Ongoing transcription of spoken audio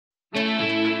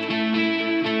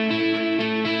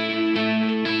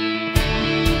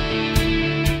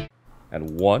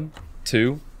One,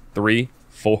 two, three,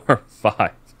 four,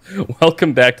 five.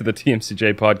 Welcome back to the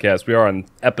TMCJ podcast. We are on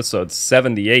episode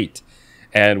 78,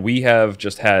 and we have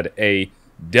just had a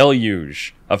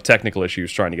deluge of technical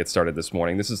issues trying to get started this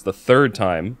morning. This is the third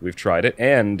time we've tried it,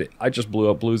 and I just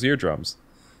blew up Blue's eardrums.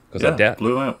 Yeah,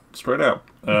 blew out, straight out.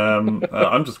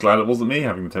 I'm just glad it wasn't me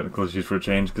having the technical issues for a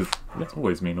change, because it's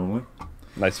always me normally.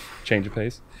 Nice change of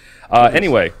pace.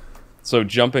 Anyway, so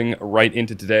jumping right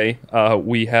into today,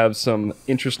 we have some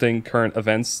interesting current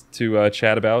events to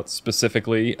chat about,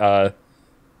 specifically the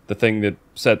thing that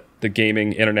set the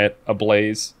gaming internet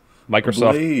ablaze.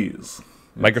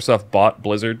 Microsoft bought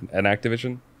Blizzard and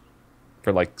Activision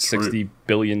for like $60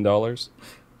 billion.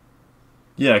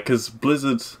 Yeah, because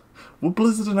Blizzard... Were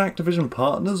Blizzard and Activision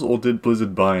partners, or did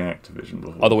Blizzard buy Activision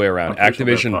before? Other way around.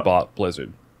 Activision bought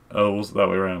Blizzard. Oh, was it that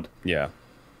way around? Yeah.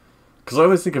 Because I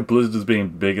always think of Blizzard as being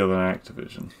bigger than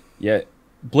Activision. Yeah,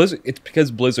 Blizzard. It's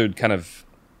because Blizzard kind of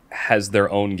has their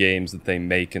own games that they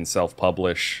make and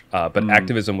self-publish, but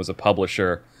Activision was a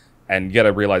publisher, and you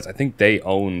gotta realize, I think they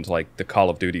owned like the Call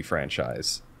of Duty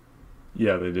franchise.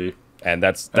 Yeah, they do. And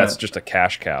that's just a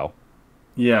cash cow.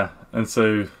 Yeah, and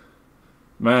so...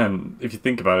 Man, if you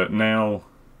think about it, now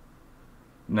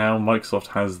Microsoft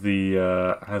has the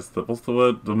what's the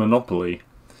word? The monopoly.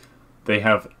 They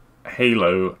have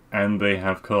Halo and they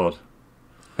have COD.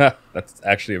 That's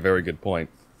actually a very good point.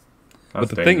 But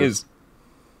the thing is,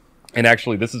 and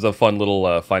actually this is a fun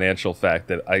little financial fact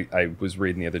that I was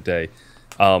reading the other day.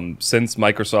 Since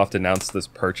Microsoft announced this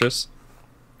purchase,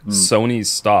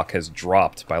 Sony's stock has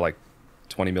dropped by like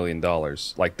 $20 million,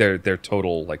 like their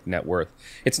total like net worth.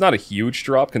 It's not a huge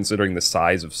drop considering the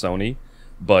size of Sony,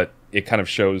 but it kind of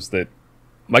shows that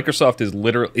Microsoft is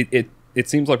literally it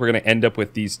seems like we're going to end up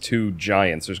with these two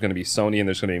giants. There's going to be Sony and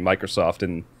there's going to be Microsoft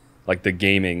in like the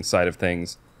gaming side of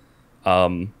things,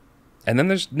 and then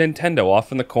there's Nintendo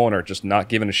off in the corner just not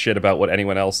giving a shit about what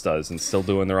anyone else does and still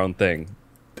doing their own thing.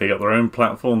 They got their own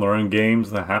platform, their own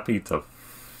games. They're happy to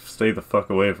stay the fuck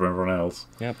away from everyone else.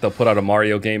 Yeah, they'll put out a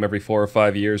Mario game every 4 or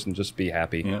 5 years and just be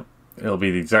happy. Yeah, it'll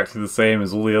be exactly the same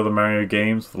as all the other Mario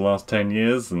games for the last 10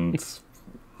 years, and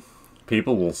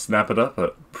people will snap it up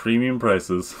at premium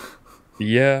prices.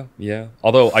 Yeah.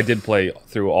 Although I did play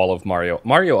through all of Mario.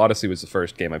 Mario Odyssey was the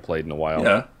first game I played in a while.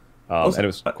 Yeah. And it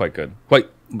was quite good. I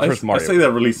say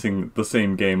they're releasing the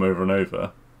same game over and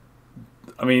over.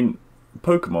 I mean,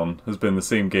 Pokemon has been the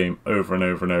same game over and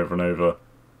over and over and over.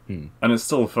 And it's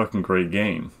still a fucking great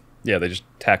game. Yeah, they just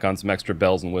tack on some extra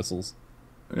bells and whistles.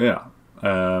 Yeah.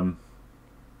 So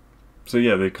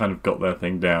yeah, they kind of got their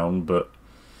thing down, but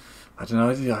I don't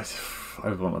know.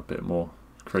 I want a bit more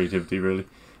creativity, really.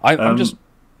 I'm just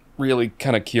really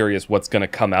kind of curious what's going to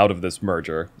come out of this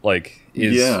merger. Like,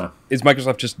 is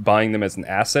Microsoft just buying them as an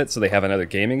asset so they have another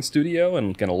gaming studio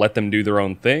and going to let them do their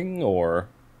own thing, or?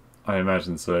 I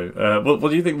imagine so. What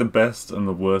do you think the best and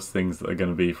the worst things that are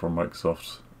going to be from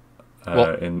Microsoft?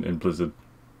 In Blizzard,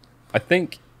 I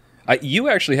think you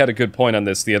actually had a good point on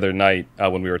this the other night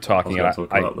when we were talking. I was going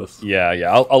to talk about this.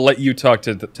 Yeah. I'll let you talk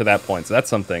to that point. So that's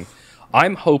something.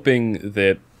 I'm hopeful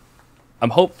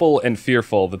and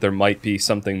fearful that there might be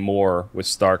something more with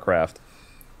StarCraft,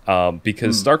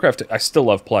 because StarCraft, I still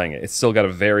love playing it. It's still got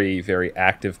a very, very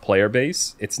active player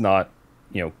base. It's not,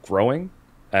 growing,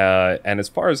 and as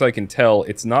far as I can tell,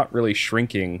 it's not really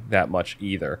shrinking that much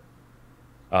either.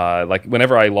 Like,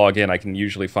 whenever I log in, I can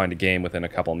usually find a game within a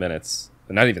couple minutes.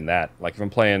 And not even that. Like, if I'm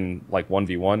playing, like,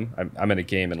 1v1, I'm in a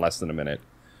game in less than a minute.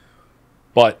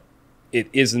 But it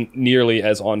isn't nearly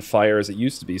as on fire as it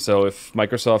used to be. So if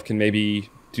Microsoft can maybe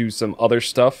do some other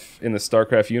stuff in the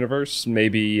StarCraft universe,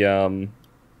 maybe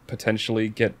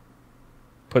potentially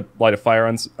light a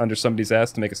fire under somebody's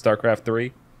ass to make a StarCraft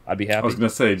 3, I'd be happy. I was going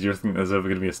to say, do you think there's ever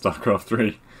going to be a StarCraft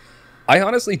 3? I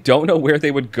honestly don't know where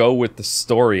they would go with the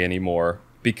story anymore.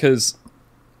 Because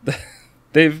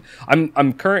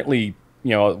I'm currently,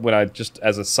 when I just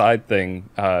as a side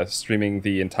thing, streaming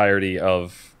the entirety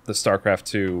of the StarCraft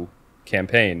 2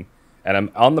 campaign, and I'm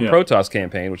on the Protoss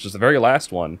campaign, which is the very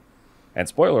last one. And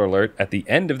spoiler alert, at the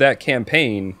end of that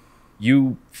campaign,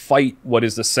 you fight what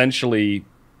is essentially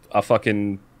a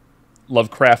fucking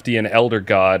Lovecraftian elder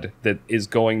god that is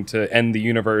going to end the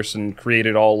universe and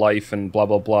created all life and blah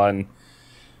blah blah. And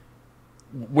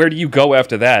where do you go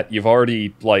after that? You've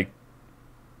already,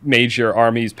 made your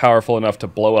armies powerful enough to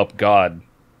blow up God.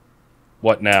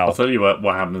 What now? I'll tell you what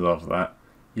happens after that.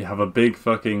 You have a big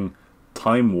fucking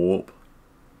time warp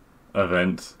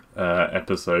event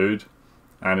episode,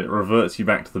 and it reverts you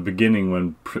back to the beginning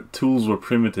when tools were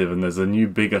primitive and there's a new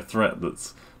bigger threat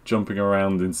that's jumping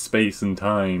around in space and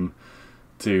time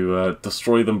to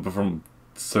destroy them from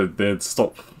so they'd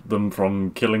stop them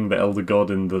from killing the Elder God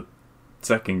in the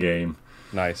second game.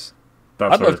 Nice.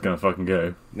 That's where it's gonna fucking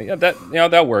go. Yeah,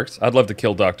 that works. I'd love to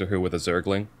kill Doctor Who with a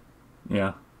Zergling.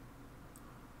 Yeah.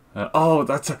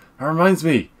 That reminds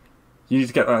me. You need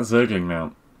to get that Zergling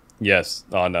mount. Yes,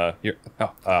 on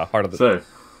Heart of the... So,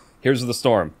 Here's the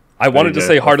Storm. I wanted to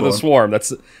say Heart of the Swarm.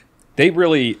 They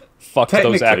really fucked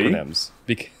those acronyms.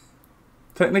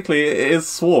 Technically, it is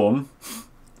Swarm.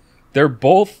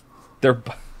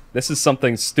 This is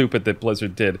something stupid that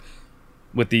Blizzard did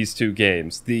with these two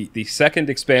games. The second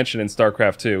expansion in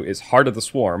StarCraft 2 is Heart of the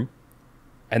Swarm,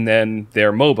 and then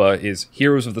their MOBA is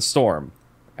Heroes of the Storm,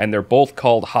 and they're both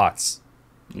called HOTS.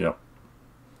 Yep.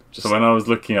 So when I was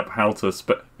looking up how to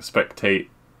spectate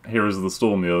Heroes of the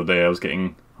Storm the other day, I was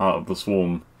getting Heart of the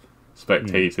Swarm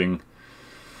spectating.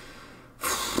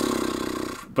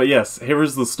 But yes,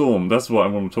 Heroes of the Storm, that's what I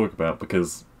want to talk about,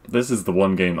 because this is the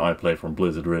one game that I play from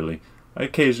Blizzard, really. I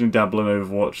occasionally dabble in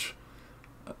Overwatch,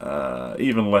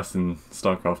 even less in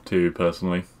StarCraft 2,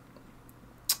 personally.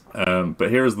 But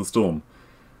Heroes of the Storm,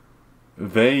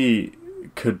 they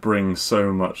could bring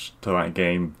so much to that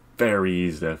game very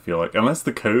easily, I feel like. Unless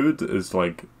the code is,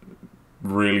 like,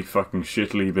 really fucking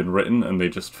shittily been written and they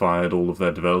just fired all of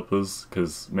their developers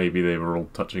because maybe they were all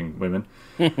touching women.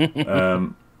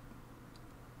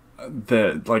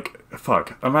 They're, like,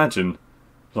 fuck, imagine,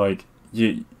 like,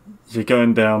 you're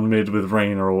going down mid with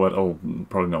Raynor or what, oh,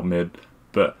 probably not mid,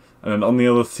 but, and then on the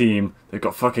other team, they've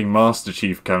got fucking Master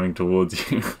Chief coming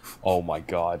towards you. Oh my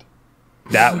god.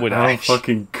 That would How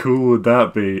fucking cool would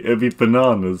that be? It'd be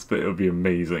bananas, but it would be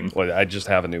amazing. Well, I'd just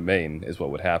have a new main, is what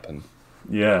would happen.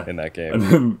 Yeah. In that game. And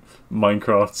then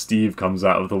Minecraft Steve comes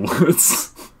out of the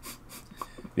woods.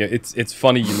 Yeah, it's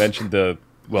funny you mentioned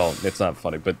well, it's not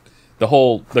funny, but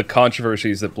the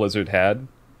controversies that Blizzard had.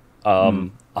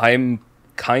 I'm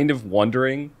kind of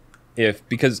wondering if,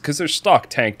 because their stock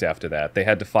tanked after that. They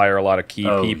had to fire a lot of key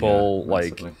people,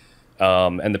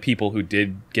 and the people who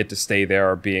did get to stay there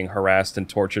are being harassed and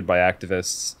tortured by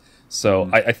activists. So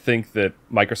I think that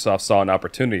Microsoft saw an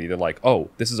opportunity to, like, oh,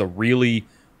 this is a really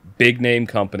big name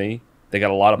company. They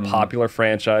got a lot of popular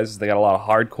franchises. They got a lot of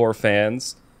hardcore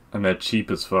fans. And they're cheap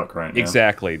as fuck right now.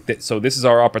 Exactly. So this is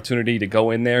our opportunity to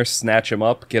go in there, snatch them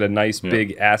up, get a nice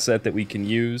big asset that we can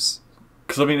use.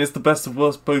 Because, I mean, it's the best of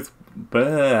both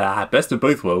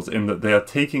worlds in that they are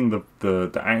taking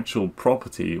the actual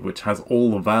property, which has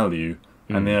all the value,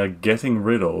 and they are getting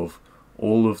rid of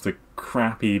all of the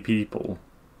crappy people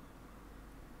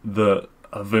that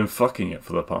have been fucking it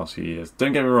for the past few years.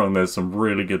 Don't get me wrong, there's some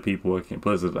really good people working at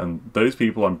Blizzard, and those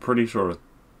people I'm pretty sure are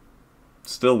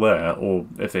still there, or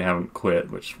if they haven't quit,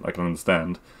 which I can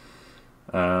understand.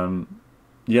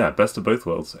 Yeah, best of both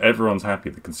worlds. Everyone's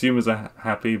happy. The consumers are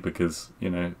happy because,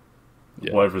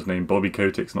 whatever his name, Bobby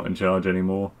Kotick's not in charge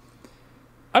anymore.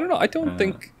 I don't know. I don't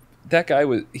think that guy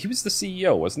was... He was the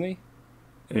CEO, wasn't he?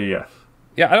 Yeah.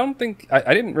 Yeah, I don't think...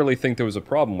 I didn't really think there was a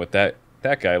problem with that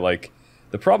guy. Like,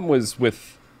 the problem was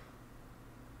with...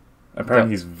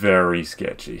 Apparently he's very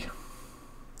sketchy.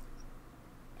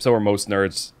 So are most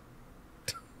nerds.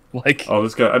 Like... Oh,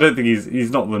 this guy... I don't think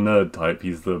he's not the nerd type.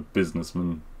 He's the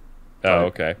businessman. Oh,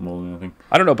 okay. More than anything.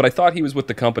 I don't know, but I thought he was with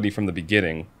the company from the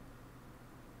beginning.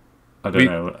 I don't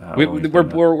know.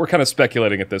 We're kind of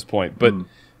speculating at this point, but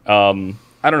I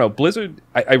don't know. Blizzard,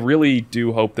 I really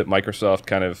do hope that Microsoft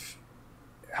kind of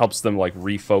helps them, like,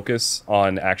 refocus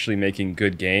on actually making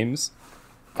good games.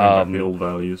 The old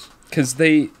values. Because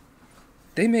they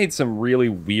made some really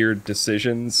weird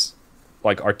decisions,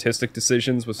 like artistic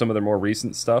decisions with some of their more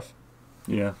recent stuff.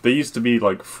 Yeah, they used to be,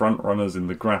 like, front runners in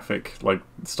the graphic. Like,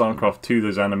 StarCraft 2,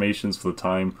 those animations for the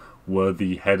time were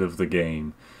the head of the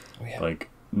game. Oh, yeah. Like,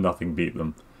 nothing beat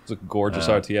them. It was a gorgeous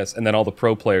RTS, and then all the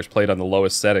pro players played on the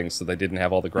lowest settings, so they didn't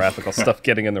have all the graphical stuff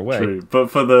getting in their way. True,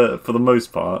 but for the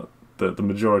most part, the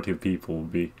majority of people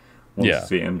will want to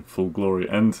see it in full glory.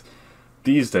 And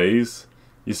these days,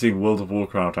 you're seeing World of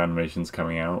Warcraft animations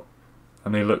coming out,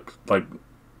 and they look like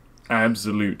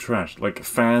absolute trash. Like,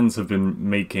 fans have been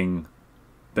making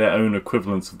their own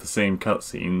equivalents of the same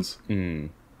cutscenes, and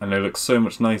they look so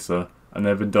much nicer, and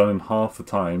they've been done in half the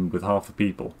time with half the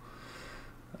people.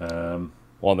 Well,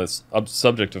 on this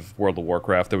subject of World of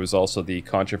Warcraft, there was also the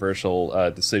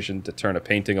controversial decision to turn a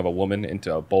painting of a woman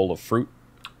into a bowl of fruit.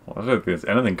 Well, I don't think there's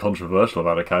anything controversial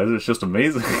about it, Kaiser. It's just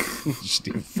amazing.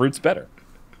 Fruit's better.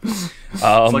 It's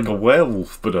like a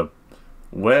werewolf, but a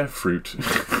werefruit.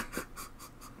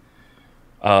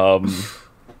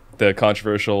 The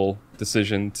controversial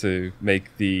decision to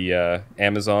make the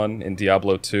Amazon in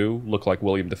Diablo 2 look like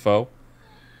William Dafoe.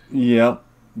 Yeah,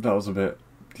 that was a bit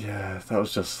yeah, that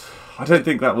was just. I don't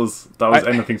think that was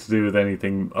anything to do with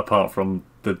anything apart from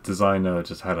the designer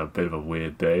just had a bit of a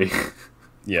weird day.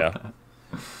 Yeah.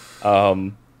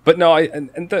 But no,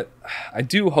 I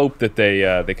do hope that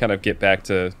they kind of get back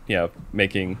to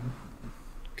making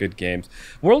good games.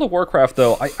 World of Warcraft,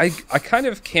 though, I kind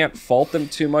of can't fault them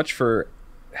too much for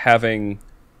having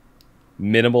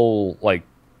minimal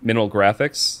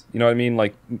graphics. You know what I mean?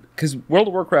 Like, because World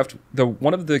of Warcraft,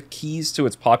 one of the keys to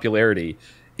its popularity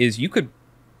is you could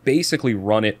basically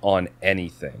run it on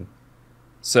anything.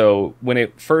 So when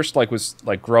it first was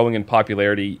growing in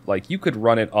popularity, you could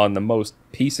run it on the most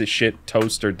piece of shit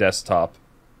toaster desktop.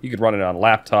 You could run it on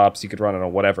laptops. You could run it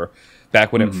on whatever.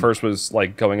 Back when it first was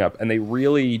going up, and they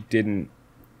really didn't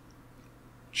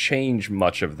change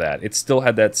much of that. It still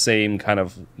had that same kind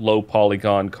of low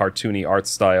polygon, cartoony art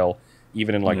style,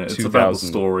 even in 2000. It's about the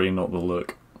story, not the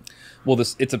look. Well,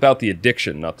 it's about the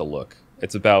addiction, not the look.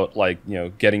 It's about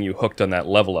getting you hooked on that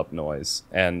level up noise,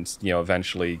 and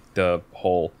eventually the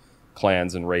whole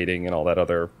clans and raiding and all that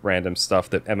other random stuff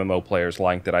that MMO players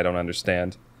like that I don't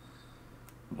understand.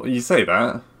 Well, you say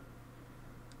that.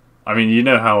 I mean, you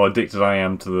know how addicted I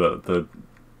am to the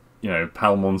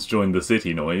Palmon's joined the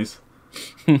city noise.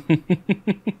 And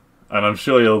I'm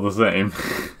sure you're the same.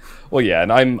 Well, yeah,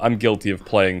 and I'm guilty of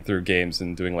playing through games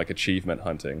and doing achievement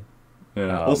hunting.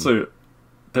 Yeah. Also,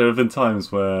 there have been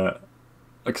times where,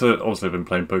 because obviously I've been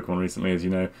playing Pokemon recently, as you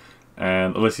know,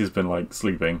 and Alicia's been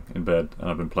sleeping in bed, and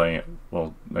I've been playing it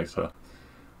next to her.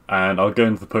 And I'll go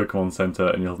into the Pokemon Center,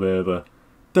 and you'll hear the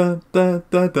da da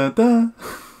da da da.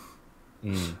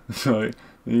 It's like,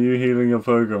 are you healing your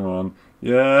Pokemon?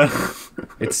 Yeah.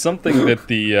 It's something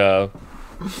that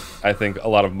I think a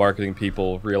lot of marketing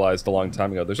people realized a long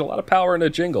time ago. There's a lot of power in a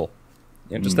jingle.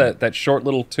 Just that short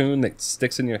little tune that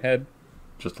sticks in your head.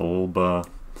 Just a little bar.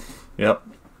 Yep.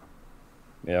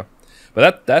 Yeah.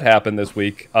 But that happened this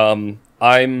week.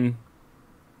 Microsoft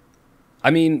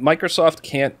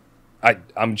can't...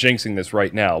 I'm jinxing this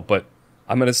right now, but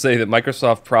I'm going to say that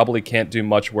Microsoft probably can't do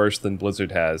much worse than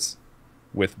Blizzard has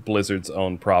with Blizzard's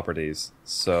own properties.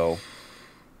 So...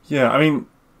 Yeah, I mean,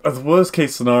 the worst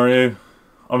case scenario...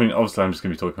 I mean, obviously I'm just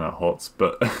going to be talking about HOTS,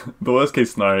 but the worst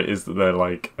case scenario is that they're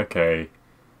okay,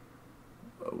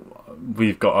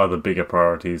 we've got other bigger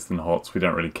priorities than HOTS, we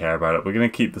don't really care about it. We're going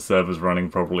to keep the servers running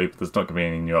probably, but there's not going to be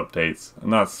any new updates,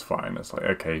 and that's fine. It's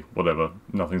okay, whatever,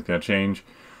 nothing's going to change.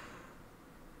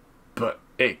 But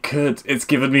it could. It's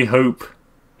given me hope.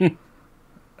 And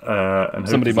hope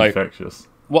Somebody is might... infectious.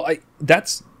 Well,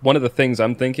 that's one of the things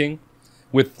I'm thinking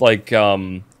with,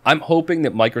 I'm hoping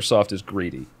that Microsoft is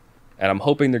greedy. And I'm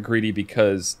hoping they're greedy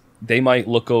because they might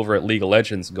look over at League of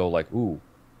Legends and go ooh,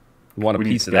 we want a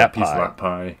piece of that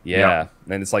pie. Yeah.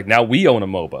 And it's now we own a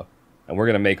MOBA, and we're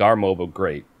going to make our MOBA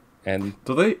great. And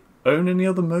do they own any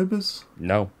other MOBAs?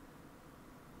 No.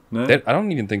 No? I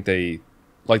don't even think they...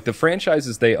 the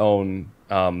franchises they own,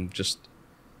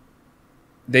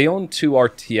 they own 2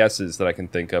 RTSs that I can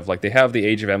think of. They have the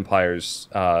Age of Empires,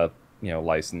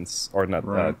 license, or not,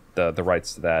 right. The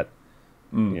rights to that.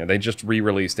 They just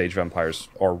re-released Age of Empires,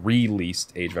 or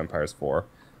released Age of Empires 4.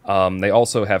 They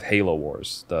also have Halo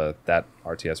Wars, that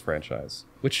RTS franchise,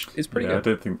 which is pretty good. I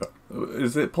don't think that...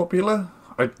 Is it popular?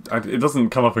 It doesn't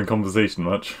come up in conversation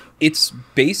much. It's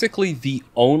basically the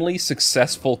only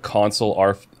successful console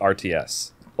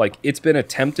RTS. It's been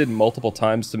attempted multiple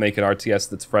times to make an RTS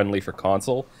that's friendly for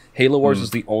console. Halo Wars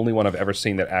is the only one I've ever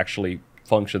seen that actually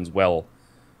functions well.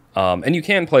 And you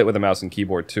can play it with a mouse and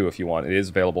keyboard too if you want. It is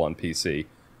available on PC.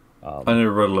 I know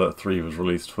Red Alert 3 was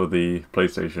released for the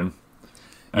PlayStation.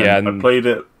 And I played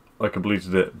it, I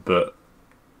completed it, but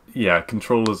yeah,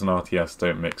 controllers and RTS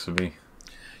don't mix for me.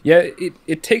 Yeah,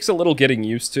 it takes a little getting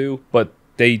used to, but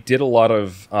they did a lot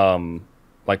of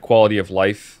quality of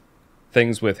life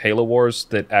things with Halo Wars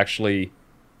that actually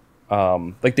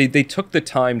they took the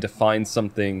time to find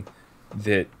something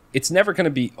that it's never going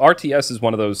to be... RTS is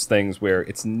one of those things where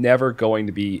it's never going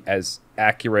to be as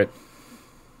accurate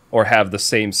or have the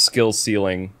same skill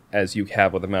ceiling as you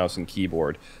have with a mouse and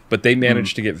keyboard, but they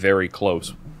managed to get very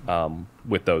close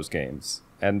with those games.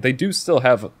 And they do still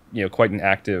have quite an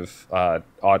active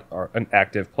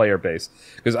player base,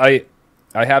 because I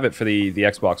have it for the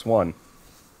Xbox One,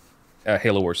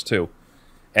 Halo Wars 2,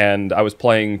 and I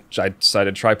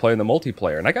decided to try playing the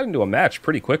multiplayer, and I got into a match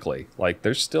pretty quickly.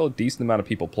 There's still a decent amount of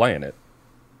people playing it.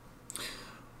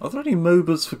 Are there any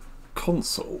MOBAs for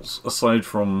consoles aside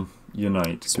from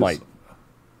Unite? Smite.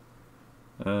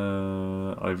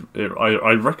 I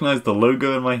recognize the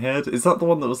logo in my head. Is that the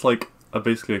one that was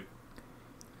basically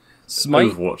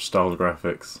Smite? Overwatch style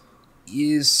graphics?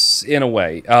 is in a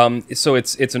way. So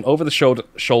it's an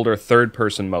over-the-shoulder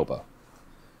third-person MOBA.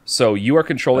 So you are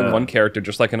controlling one character,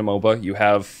 just like in a MOBA. You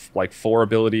have like 4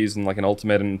 abilities and like an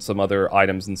ultimate and some other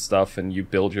items and stuff, and you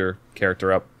build your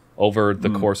character up over the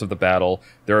course of the battle.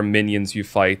 There are minions you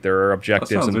fight. There are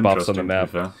objectives and buffs on the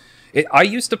map. I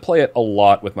used to play it a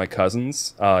lot with my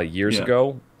cousins years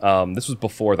ago. This was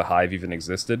before the Hive even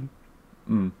existed,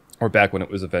 or back when it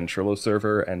was a Ventrilo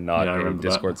server and not a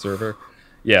Discord server.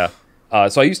 Yeah,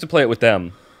 so I used to play it with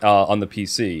them. On the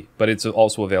PC, but it's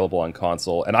also available on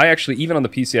console. And I actually, even on the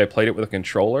PC, I played it with a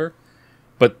controller,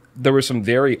 but there were some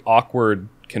very awkward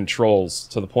controls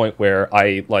to the point where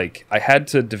I had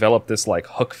to develop this like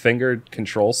hook-fingered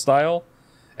control style.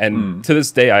 And to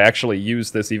this day, I actually use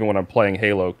this even when I'm playing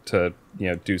Halo to,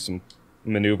 do some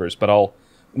maneuvers. But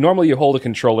normally you hold a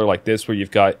controller like this where you've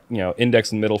got,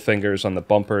 index and middle fingers on the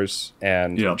bumpers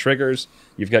and triggers.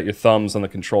 You've got your thumbs on the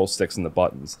control sticks and the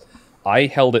buttons. I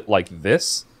held it like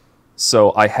this.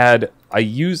 So I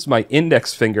used my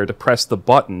index finger to press the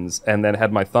buttons and then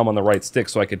had my thumb on the right stick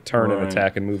so I could turn and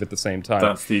attack and move at the same time.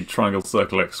 That's the triangle,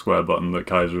 circle, X, square button that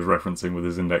Kaiser was referencing with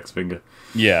his index finger.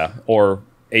 Yeah, or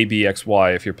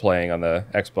ABXY if you're playing on the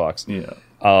Xbox. Yeah.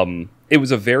 It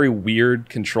was a very weird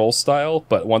control style,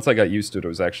 but once I got used to it, it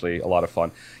was actually a lot of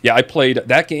fun. Yeah, I played...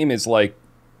 That game is like...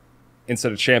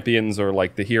 Instead of champions or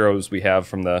like the heroes we have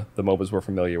from the MOBAs we're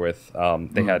familiar with,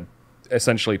 they had...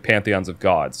 essentially pantheons of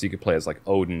gods. So you could play as like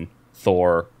Odin,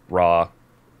 Thor, Ra,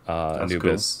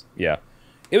 Anubis. Cool. Yeah,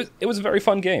 it was a very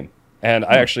fun game, and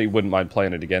I actually wouldn't mind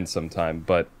playing it again sometime.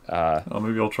 But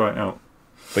maybe I'll try it out.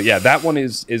 But yeah, that one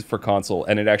is for console,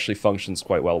 and it actually functions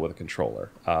quite well with a controller.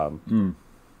 Yeah.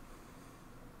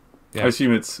 I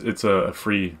assume it's a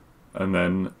free and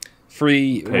then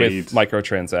free paid with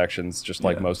microtransactions, just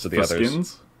like most of the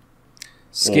others.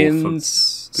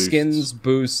 Skins. Skins,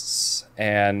 boosts,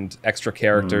 and extra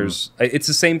characters. It's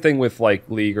the same thing with like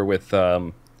League or with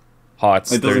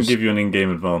HOTS. It doesn't give you an in-game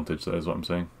advantage, though, is what I'm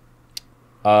saying.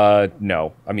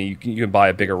 No. I mean, you can buy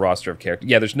a bigger roster of characters.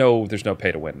 Yeah, there's no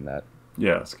pay to win in that.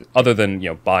 Yeah, that's good. Other than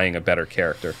buying a better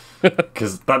character.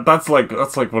 Because that's like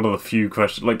one of the few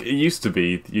questions. Like it used to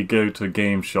be, you go to a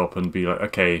game shop and be like,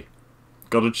 okay,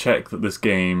 got to check that this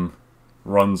game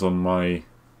runs on my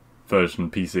version,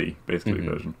 PC, basically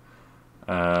version.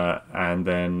 And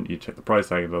then you check the price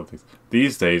tag and other things.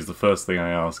 These days, the first thing I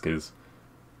ask is,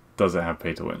 does it have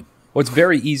pay to win? Well, it's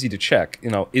very easy to check.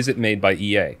 Is it made by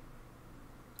EA?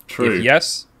 True. If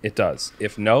yes, it does.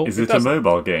 If no, is it a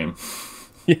mobile game?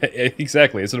 Yeah,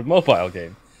 exactly. Is it a mobile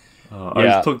game?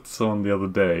 I talked to someone the other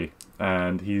day,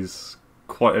 and he's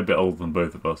quite a bit older than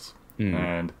both of us.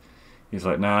 And he's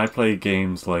like, "Nah, I play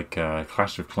games like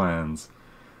Clash of Clans."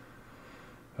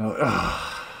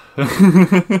 I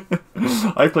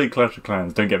played Clash of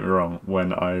Clans, don't get me wrong,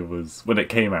 when it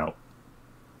came out.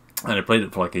 And I played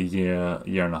it for like a year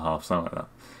and a half, something like that.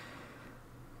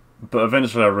 But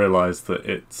eventually I realised that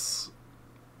it's...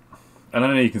 And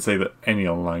I know you can say that any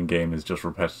online game is just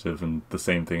repetitive and the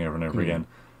same thing over and over again.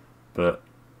 But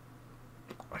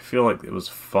I feel like it was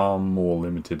far more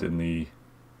limited in the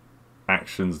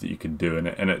actions that you could do in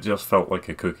it. And it just felt like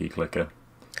a cookie clicker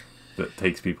that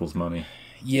takes people's money.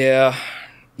 Yeah,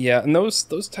 and those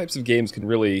types of games can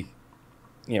really,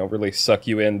 really suck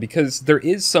you in because there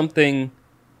is something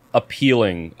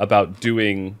appealing about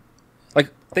doing,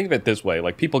 like, think of it this way,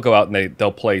 like people go out and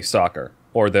they'll play soccer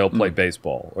or they'll play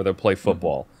baseball or they'll play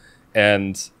football,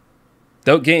 and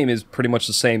that game is pretty much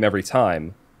the same every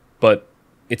time, but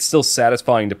it's still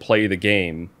satisfying to play the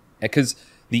game because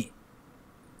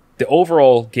the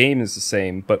overall game is the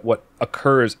same, but what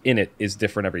occurs in it is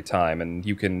different every time, and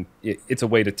it's a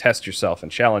way to test yourself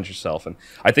and challenge yourself, and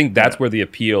I think that's where the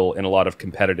appeal in a lot of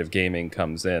competitive gaming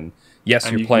comes in.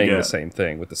 Yes, you're playing the same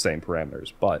thing with the same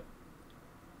parameters, but...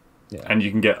 Yeah. And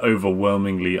you can get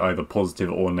overwhelmingly either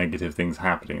positive or negative things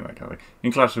happening. Like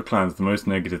in Clash of Clans, the most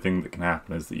negative thing that can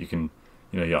happen is that you can,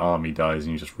 your army dies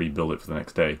and you just rebuild it for the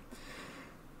next day.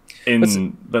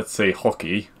 In, let's say,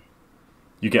 hockey...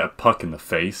 You get a puck in the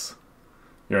face.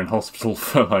 You're in hospital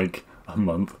for like a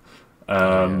month.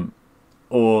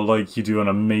 Or like you do an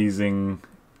amazing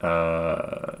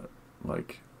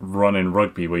like run in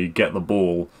rugby where you get the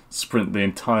ball, sprint the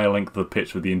entire length of the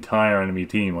pitch with the entire enemy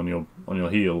team on your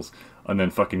heels, and then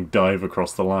fucking dive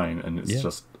across the line, and it's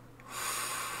just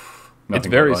it's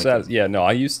very sad. Yeah, no,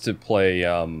 I used to play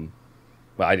well,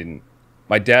 I didn't.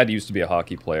 My dad used to be a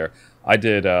hockey player. I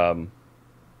did well,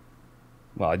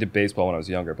 I did baseball when I was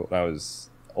younger, but when I was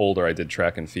older, I did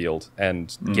track and field.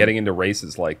 And getting into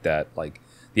races like that, like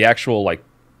the actual like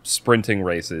sprinting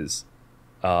races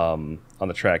on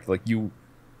the track, like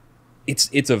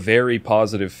it's a very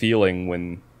positive feeling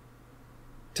when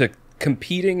to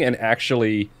competing and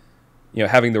actually,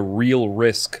 having the real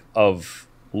risk of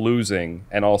losing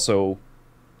and also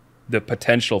the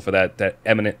potential for that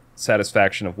eminent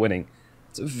satisfaction of winning.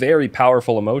 It's a very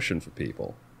powerful emotion for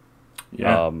people.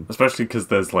 Yeah, especially because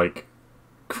there's like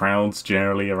crowds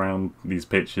generally around these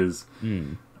pitches,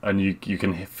 and you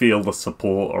can feel the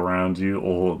support around you,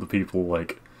 or the people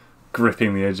like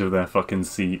gripping the edge of their fucking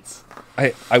seats.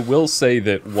 I will say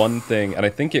that one thing, and I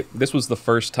think this was the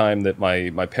first time that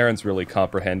my parents really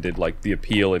comprehended like the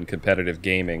appeal in competitive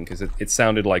gaming, because it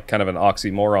sounded like kind of an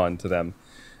oxymoron to them.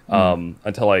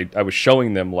 Until I was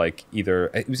showing them like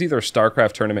it was either a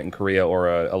StarCraft tournament in Korea or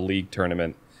a league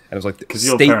tournament, and it was like because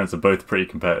your parents are both pretty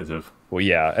competitive. Well,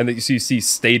 yeah, and you see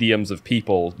stadiums of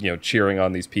people, cheering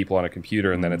on these people on a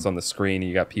computer, and then it's on the screen, and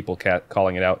you got people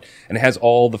calling it out, and it has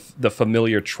all the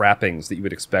familiar trappings that you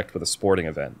would expect with a sporting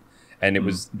event, and it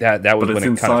was that was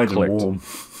when it kind of clicked. Warm.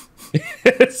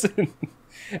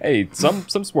 Hey,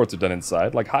 some sports are done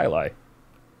inside, like Highlight.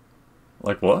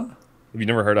 Like what? Have you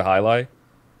never heard of Highlight?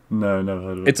 No, never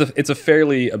heard of it. It's a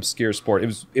fairly obscure sport.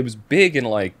 It was big in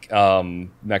like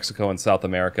Mexico and South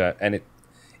America, and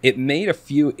it made a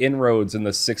few inroads in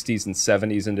the 60s and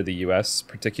 70s into the US,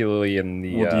 particularly in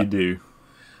the... What do you do?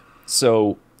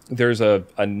 So there's a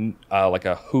like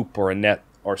a hoop or a net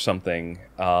or something,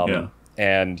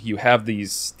 and you have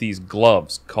these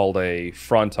gloves called a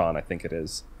fronton, I think it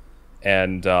is,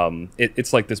 and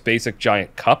it's like this basic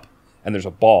giant cup, and there's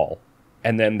a ball,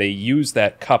 and then they use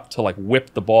that cup to like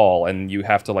whip the ball, and you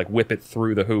have to like whip it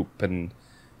through the hoop and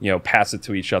pass it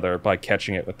to each other by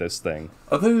catching it with this thing.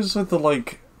 Are those with the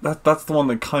like... That's the one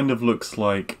that kind of looks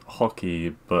like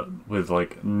hockey, but with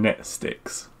like net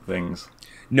sticks things.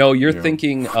 No, you're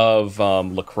thinking of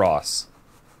lacrosse.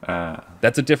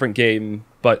 That's a different game.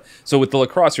 But so with the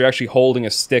lacrosse, you're actually holding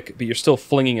a stick, but you're still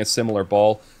flinging a similar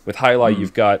ball. With Highlight,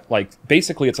 you've got like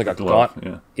basically it's like a gauntlet.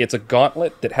 Yeah. It's a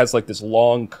gauntlet that has like this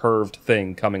long curved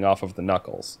thing coming off of the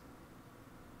knuckles.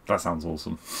 That sounds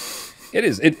awesome. It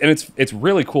is, and it's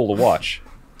really cool to watch.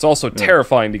 It's also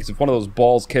terrifying because if one of those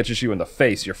balls catches you in the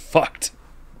face, you're fucked.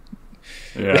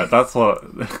 Yeah, that's what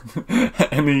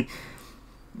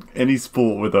any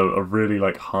sport with a really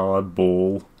like hard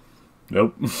ball.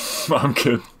 Nope, I'm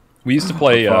good. We used to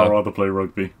play. I'd rather play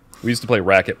rugby. We used to play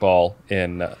racquetball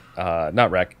in not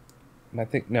racket. I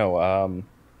think no.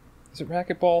 Is it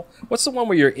racquetball? What's the one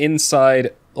where you're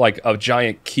inside like a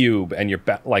giant cube and you're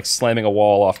like slamming a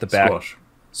wall off the back?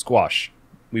 Squash.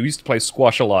 We used to play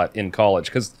squash a lot in college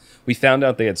because we found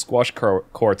out they had squash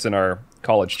courts in our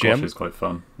college gym. Squash is quite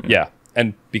fun. Yeah,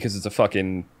 and because it's a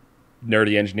fucking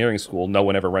nerdy engineering school, no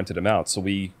one ever rented them out. So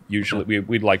we usually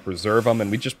we'd like reserve them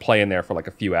and we'd just play in there for like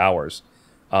a few hours.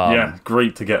 Yeah,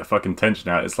 great to get fucking tension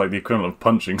out. It's like the equivalent of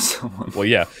punching someone. Well,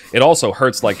 yeah, it also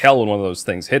hurts like hell when one of those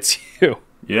things hits you.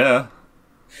 Yeah.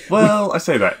 Well, I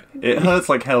say that. It hurts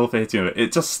like hell if it hits you.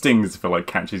 It just stings if it like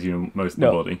catches you in most of the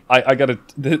body. I gotta...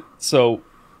 So...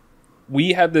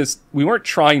 We had this. We weren't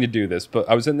trying to do this, but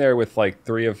I was in there with like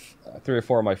three or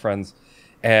four of my friends,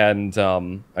 and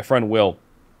my friend Will.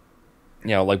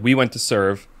 Like we went to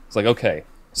serve. It's like, okay,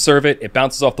 serve it. It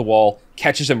bounces off the wall,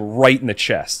 catches him right in the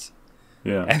chest.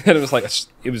 Yeah. And then it was like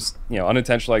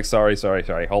unintentional. Like sorry,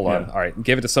 hold on. All right,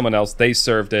 give it to someone else. They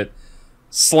served it,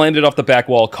 slammed it off the back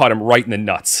wall, caught him right in the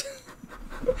nuts.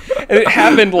 And it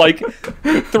happened like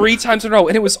 3 times in a row,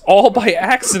 and it was all by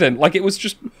accident. Like it was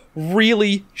just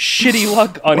really shitty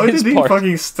luck on his part. Why did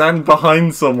he fucking stand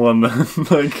behind someone then?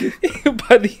 Like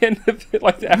by the end of it,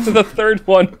 like after the third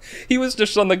one, he was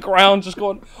just on the ground, just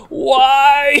going,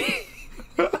 "Why?"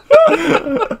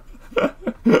 God.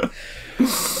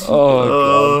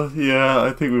 Yeah,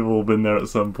 I think we've all been there at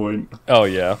some point. Oh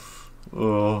yeah.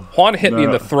 Juan hit me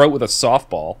in the throat with a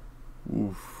softball.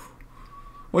 Oof.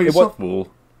 Wait, softball?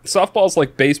 Softball's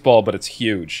like baseball, but it's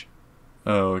huge.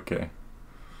 Oh, okay.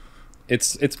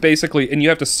 It's basically, and you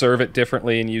have to serve it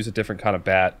differently and use a different kind of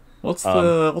bat. What's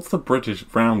the British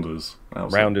rounders?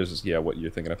 Rounders is what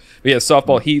you're thinking of. But yeah,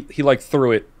 softball. He like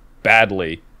threw it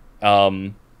badly,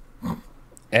 and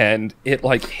it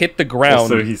like hit the ground.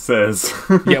 So he says.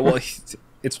 Yeah, well,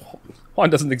 Juan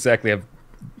doesn't exactly have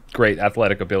great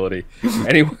athletic ability.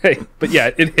 Anyway, but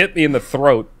yeah, it hit me in the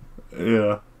throat.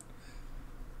 Yeah.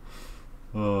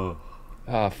 Oh.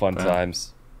 Fun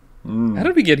times. How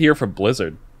did we get here from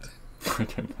Blizzard? I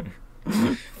don't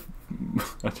know.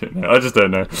 I just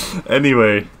don't know.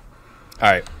 Anyway.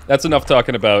 Alright, that's enough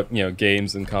talking about,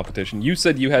 games and competition. You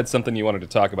said you had something you wanted to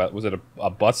talk about. Was it a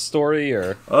bus story,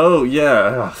 or...? Oh,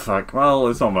 yeah. Oh, fuck. Well,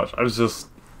 it's not much. I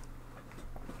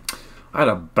had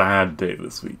a bad day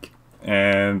this week.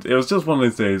 And it was just one of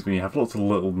those days when you have lots of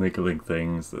little niggling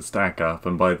things that stack up,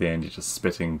 and by the end you're just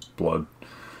spitting blood.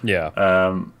 Yeah.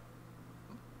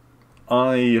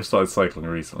 I started cycling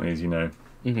recently, as you know.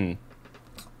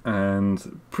 Mm-hmm.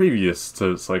 And previous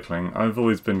to cycling, I've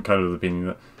always been kind of the opinion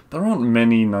that there aren't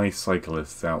many nice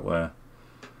cyclists out there.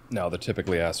 No, they're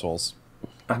typically assholes.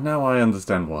 And now I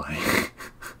understand why.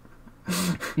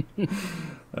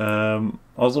 I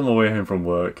was on my way home from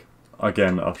work,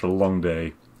 again, after a long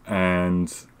day,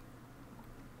 and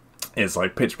it's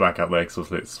like pitch black out there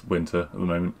because it's winter at the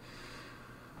moment.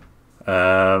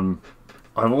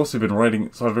 I've also been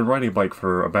riding, so I've been riding a bike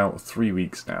for about 3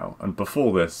 weeks now, and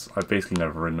before this, I've basically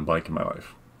never ridden a bike in my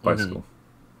life. Bicycle.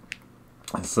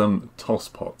 And some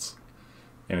tosspots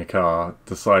in a car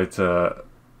decide to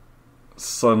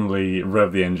suddenly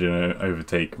rev the engine and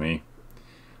overtake me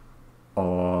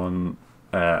on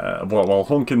while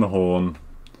honking the horn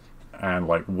and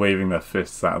like waving their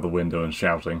fists out of the window and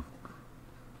shouting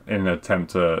in an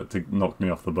attempt to knock me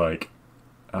off the bike.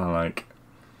 And like,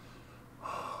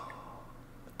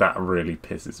 that really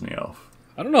pisses me off.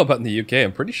 I don't know about in the UK.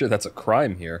 I'm pretty sure that's a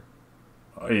crime here.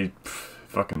 It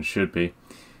fucking should be.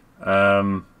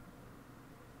 Yeah,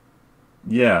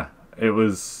 it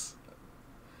was.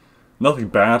 Nothing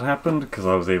bad happened because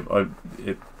I was able.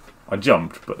 I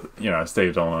jumped, but you know I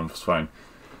stayed on and it was fine.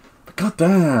 But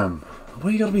goddamn, why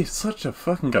you gotta be such a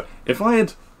fucking guy? If I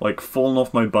had like fallen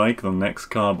off my bike, the next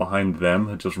car behind them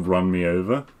had just run me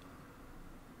over.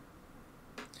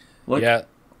 Like, yeah.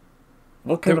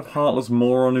 What kind of heartless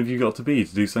moron have you got to be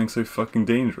to do something so fucking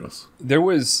dangerous? There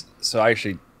was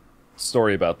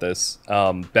story about this.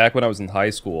 Back when I was in high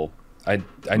school, I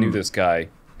knew this guy,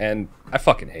 and I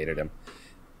fucking hated him.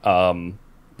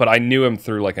 But I knew him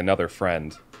through like another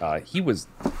friend. He was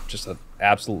just an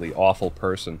absolutely awful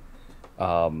person.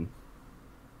 Now,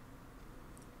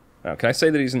 can I say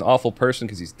that he's an awful person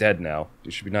because he's dead now?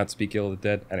 Should we not speak ill of the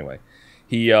dead? Anyway,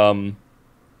 he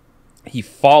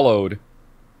followed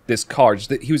this car.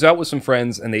 He was out with some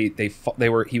friends, and he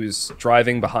was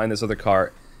driving behind this other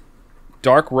car,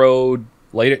 dark road,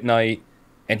 late at night,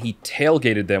 and he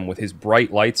tailgated them with his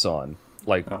bright lights on,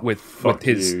 like with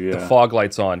the fog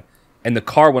lights on, and the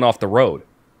car went off the road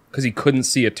because he couldn't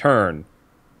see a turn,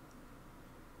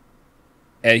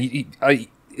 and they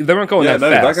weren't going that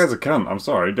fast. That guy's a cunt. I'm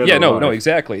sorry. Yeah, no,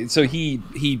 exactly. So he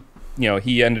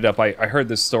ended up. I heard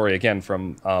this story again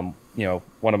from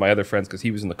one of my other friends because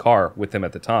he was in the car with him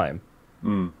at the time.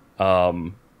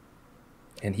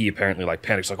 And he apparently like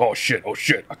panics, like, oh shit,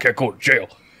 I can't go to jail.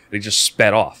 And he just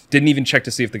sped off. Didn't even check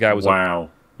to see if the guy was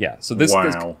wow. Yeah, so this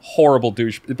horrible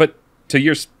douche. But to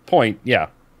your point, yeah,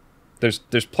 there's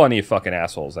plenty of fucking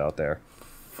assholes out there.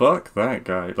 Fuck that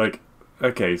guy. Like,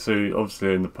 okay, so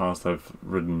obviously in the past I've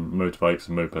ridden motorbikes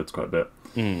and mopeds quite a bit.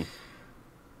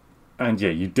 And yeah,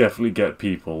 you definitely get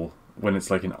people when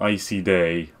it's like an icy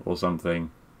day or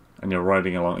something, and you're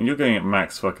riding along, and you're going at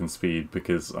max fucking speed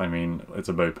because, I mean, it's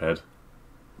a moped.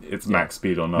 It's max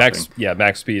speed or nothing.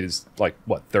 Max speed is like,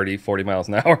 what, 30, 40 miles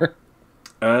an hour?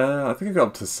 I think I got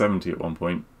up to 70 at one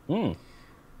point. On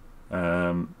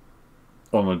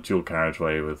a dual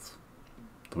carriageway with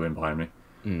the wind behind me.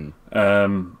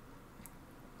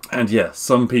 And yeah,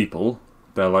 some people,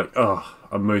 they're like, oh,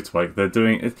 a motorbike, they're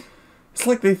doing it. It's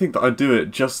like they think that I do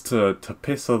it just to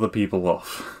piss other people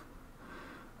off.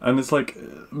 And it's like,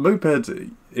 moped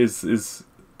is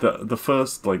the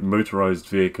first like motorized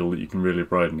vehicle that you can really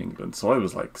ride in England. So I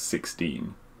was like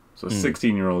 16. So a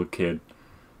 16-year-old kid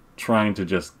trying to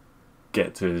just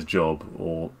get to his job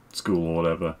or school or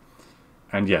whatever.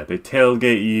 And yeah, they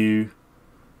tailgate you.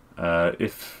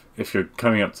 If you're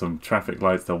coming up to some traffic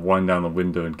lights, they'll wind down the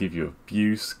window and give you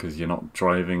abuse because you're not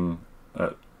driving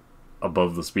at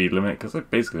above the speed limit, because I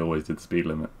basically always did the speed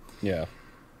limit. Yeah.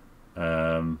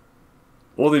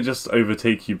 Or they just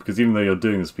overtake you because even though you're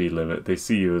doing the speed limit, they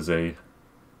see you as a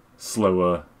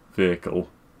slower vehicle,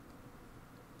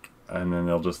 and then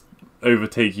they'll just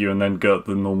overtake you and then go at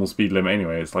the normal speed limit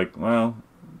anyway. It's like, well,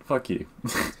 fuck you.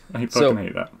 I fucking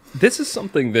hate that. This is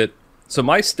something that... So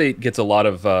my state gets a lot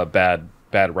of bad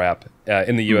rap,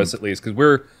 in the U.S. at least, because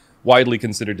we're widely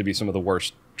considered to be some of the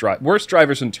worst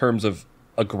drivers in terms of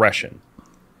aggression.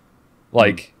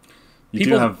 Like, you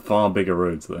do have far bigger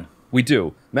roads, though. We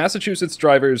do. Massachusetts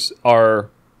drivers are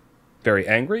very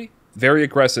angry, very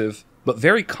aggressive, but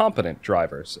very competent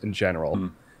drivers in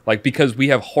general. Like, because we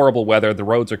have horrible weather, the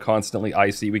roads are constantly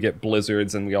icy, we get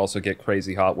blizzards, and we also get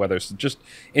crazy hot weather. So just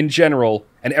in general,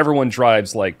 and everyone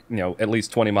drives like, at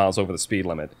least 20 miles over the speed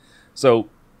limit. So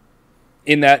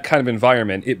in that kind of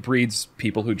environment, it breeds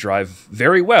people who drive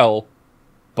very well,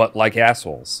 but like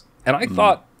assholes. And I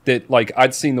thought that like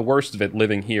I'd seen the worst of it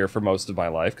living here for most of my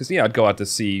life because I'd go out to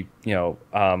see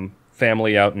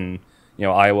family out in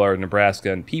Iowa or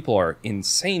Nebraska, and people are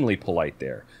insanely polite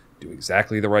there, do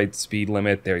exactly the right speed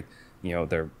limit.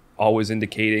 They're always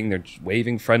indicating, they're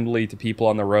waving friendly to people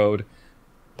on the road.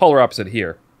 Polar opposite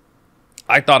here.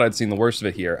 I thought I'd seen the worst of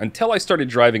it here until I started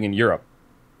driving in Europe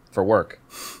for work.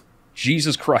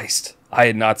 Jesus Christ, I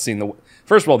had not seen the.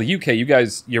 First of all, the UK, you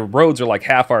guys, your roads are like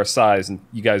half our size, and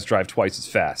you guys drive twice as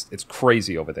fast. It's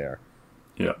crazy over there.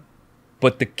 Yeah.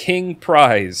 But the king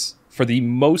prize for the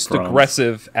most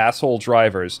aggressive asshole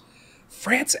drivers,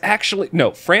 France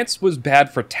was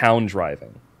bad for town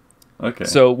driving. Okay.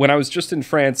 So when I was just in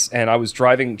France and I was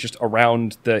driving just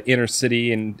around the inner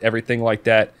city and everything like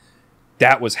that,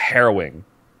 that was harrowing.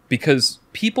 Because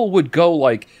people would go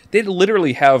like, they'd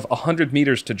literally have 100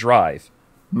 meters to drive.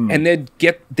 And they'd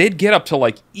get up to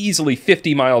like easily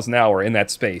 50 miles an hour in that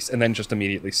space and then just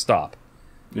immediately stop.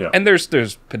 Yeah. And there's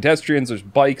pedestrians, there's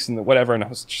bikes and whatever, and I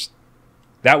was just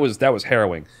that was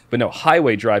harrowing. But no,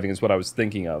 highway driving is what I was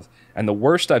thinking of. And the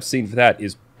worst I've seen for that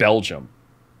is Belgium.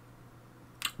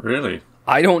 Really?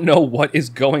 I don't know what is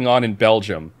going on in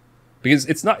Belgium. Because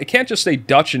it can't just say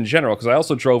Dutch in general, because I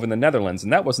also drove in the Netherlands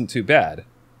and that wasn't too bad.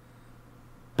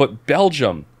 But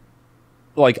Belgium,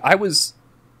 like I was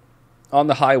on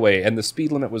the highway, and the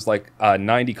speed limit was like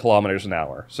 90 kilometers an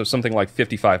hour, so something like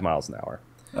 55 miles an hour.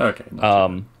 Okay.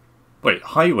 Wait,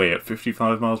 highway at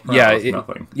 55 miles per hour? That's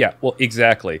nothing. Yeah, well,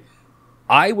 exactly.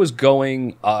 I was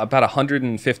going about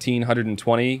 115,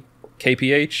 120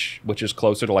 kph, which is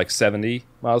closer to like 70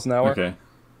 miles an hour. Okay.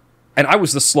 And I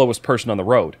was the slowest person on the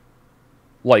road.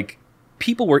 Like,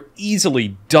 people were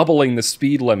easily doubling the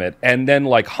speed limit, and then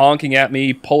like honking at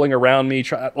me, pulling around me.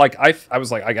 I was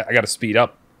like, I got to speed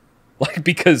up. Like,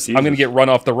 because Jesus. I'm going to get run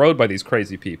off the road by these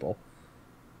crazy people.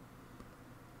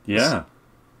 Yeah.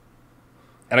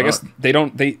 And I guess they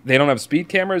don't have speed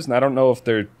cameras, and I don't know if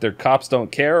their cops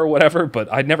don't care or whatever,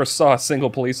 but I never saw a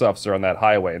single police officer on that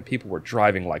highway, and people were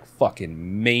driving like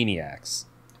fucking maniacs.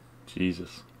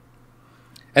 Jesus.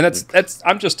 And that's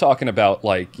I'm just talking about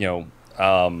like,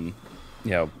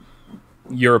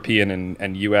 European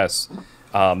and US.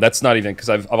 That's not even, because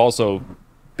I've also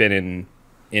been in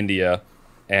India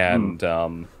and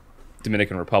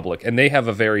Dominican Republic, and they have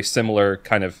a very similar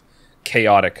kind of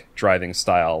chaotic driving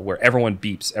style where everyone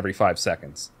beeps every 5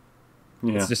 seconds.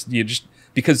 Yeah. It's just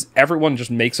because everyone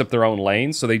just makes up their own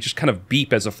lane, so they just kind of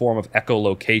beep as a form of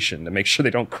echolocation to make sure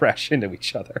they don't crash into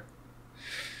each other.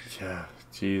 Yeah,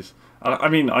 jeez. I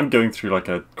mean, I'm going through like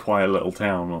a quiet little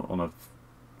town on a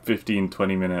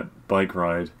 15-20 minute bike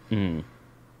ride. And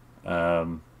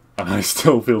I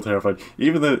still feel terrified,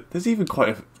 even though there's even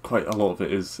quite a lot of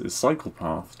it is cycle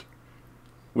pathed,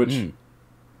 which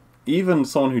even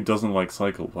someone who doesn't like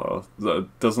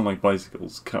doesn't like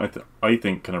bicycles, I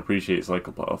think can appreciate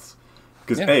cycle paths,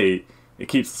 because it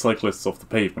keeps the cyclists off the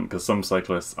pavement, because some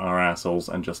cyclists are assholes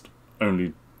and just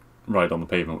only ride on the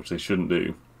pavement, which they shouldn't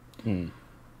do.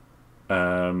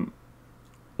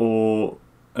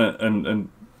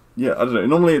 Yeah, I don't know.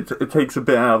 Normally it takes a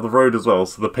bit out of the road as well,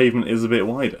 so the pavement is a bit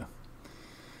wider.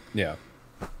 Yeah.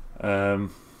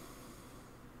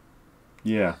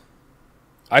 Yeah.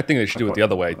 I think they should do it the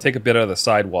other way. Take a bit out of the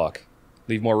sidewalk.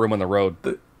 Leave more room on the road.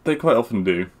 They quite often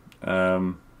do.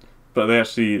 But they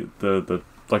actually, the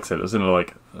like I said, it was in a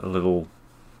little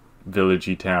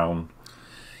villagey town.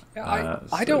 Yeah,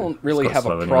 I don't really have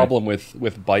a problem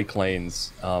with bike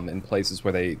lanes in places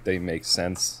where they make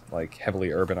sense, like heavily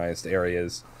urbanized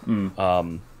areas.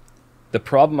 The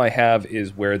problem I have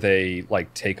is where they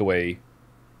like take away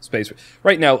space.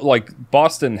 Right now, like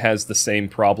Boston has the same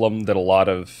problem that a lot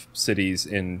of cities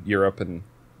in Europe and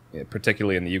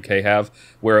particularly in the UK have,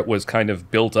 where it was kind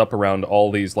of built up around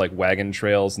all these like wagon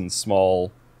trails and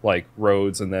small like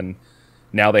roads, and then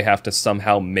now they have to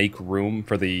somehow make room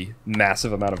for the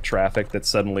massive amount of traffic that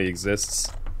suddenly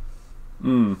exists.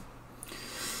 But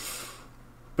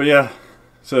yeah,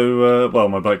 so,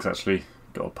 my bike's actually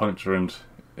got a puncture and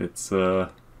it's in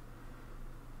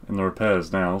the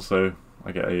repairs now, so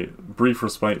I get a brief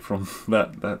respite from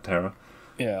that terror.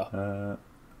 Yeah.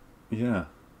 Yeah.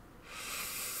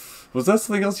 Was there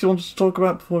something else you wanted to talk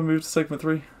about before we move to segment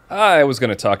 3? I was going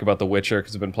to talk about The Witcher,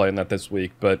 because I've been playing that this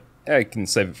week, but I can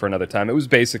save it for another time. It was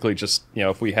basically just,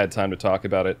 if we had time to talk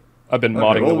about it. I've been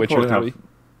modding The Witcher 3. Have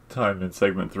time in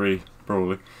segment 3,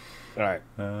 probably. Alright.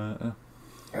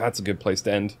 That's a good place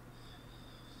to end.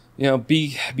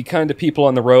 Be kind to people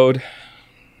on the road,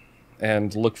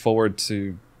 and look forward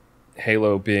to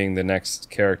Halo being the next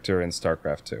character in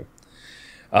StarCraft 2.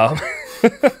 All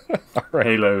right.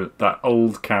 Halo, that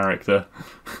old character.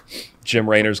 Jim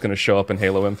Raynor's going to show up in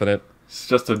Halo Infinite. It's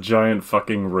just a giant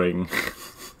fucking ring.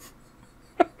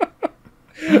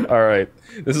 All right.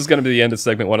 This is going to be the end of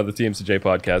segment 1 of the TMCJ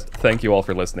podcast. Thank you all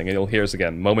for listening, and you'll hear us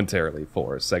again momentarily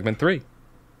for segment 3.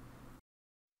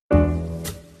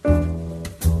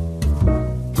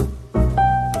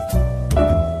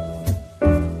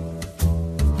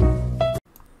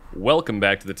 Welcome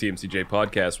back to the TMCJ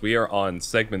podcast. We are on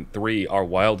segment 3, our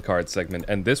wildcard segment,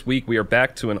 and this week we are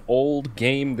back to an old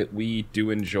game that we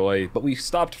do enjoy, but we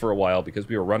stopped for a while because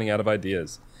we were running out of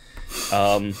ideas.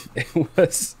 So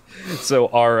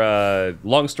our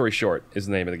long story short is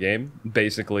the name of the game.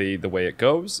 Basically, the way it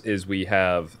goes is we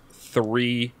have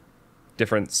 3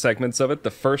 different segments of it.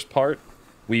 The first part,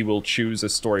 we will choose a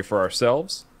story for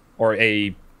ourselves, or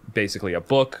basically a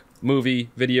book,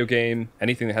 movie, video game,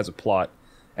 anything that has a plot,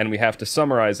 and we have to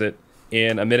summarize it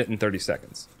in 1 minute and 30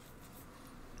 seconds.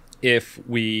 And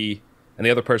the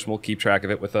other person will keep track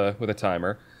of it with a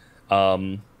timer,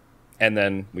 and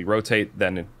then we rotate,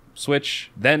 then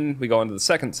switch. Then we go into the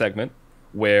second segment,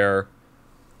 where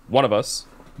one of us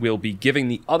will be giving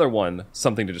the other one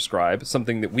something to describe,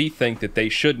 something that we think that they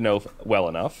should know well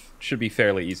enough. Should be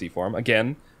fairly easy for them.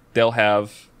 Again, they'll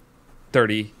have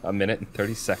 1 minute and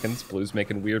 30 seconds. Blue's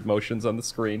making weird motions on the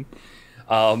screen.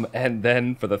 And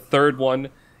then for the third one,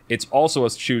 it's also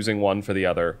us choosing one for the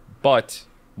other, but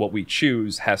what we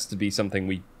choose has to be something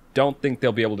we don't think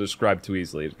they'll be able to describe too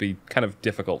easily. It'll be kind of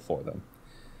difficult for them.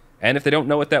 And if they don't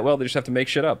know it that well, they just have to make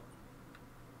shit up.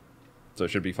 So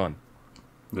it should be fun.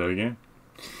 There we go.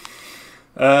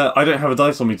 I don't have a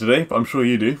dice on me today, but I'm sure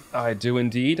you do. I do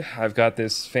indeed. I've got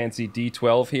this fancy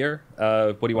D12 here.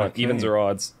 What do you want, Okay. evens or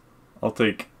odds? I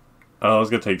was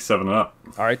going to take 7 and up.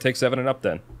 All right, take 7 and up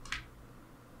then.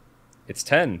 It's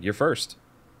 10. You're first.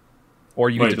 Or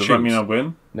you Wait, get to does choose. that mean I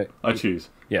win? No, I choose.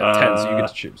 Yeah, 10, so you get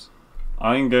to choose.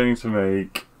 I'm going to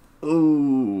make...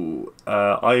 Ooh.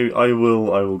 I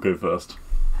will go first.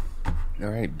 All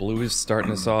right, Blue is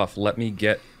starting us off. Let me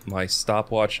get my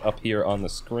stopwatch up here on the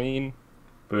screen.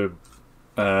 Boom.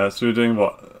 So we're doing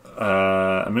what?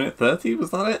 1 minute 30?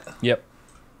 Was that it? Yep.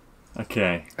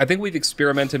 Okay. I think we've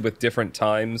experimented with different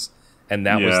times, and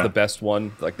that was Yeah. the best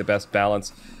one, like the best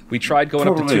balance. We tried going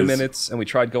up to Problem 2 is- minutes, and we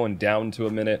tried going down to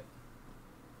 1 minute.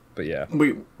 But yeah.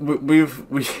 We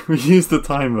used the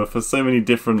timer for so many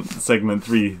different segment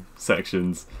 3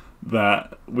 sections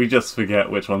that we just forget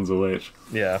which ones are which.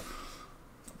 Yeah.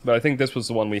 But I think this was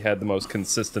the one we had the most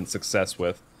consistent success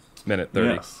with. Minute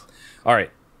 30. Yes. All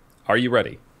right. Are you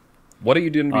ready? What are you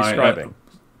going to be describing?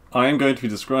 I am going to be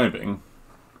describing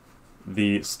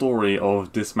the story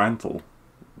of Dismantle,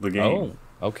 the game.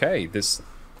 Oh, okay. This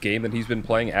game that he's been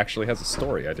playing actually has a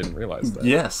story. I didn't realize that.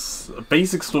 Yes. A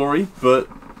basic story, but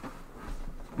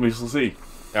we shall see.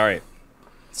 All right.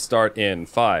 Start in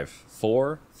 5,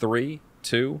 4, 3,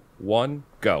 2, 1,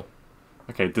 go.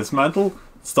 Okay, Dismantle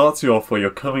starts you off where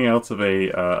you're coming out of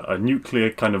a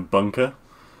nuclear kind of bunker,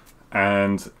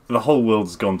 and the whole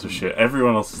world's gone to shit.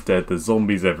 Everyone else is dead. There's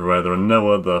zombies everywhere. There are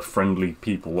no other friendly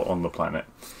people on the planet.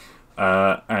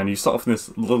 And you start off in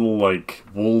this little, like,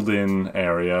 walled-in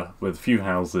area with a few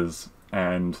houses,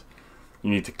 and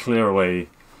you need to clear away.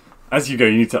 As you go,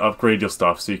 you need to upgrade your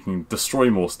stuff so you can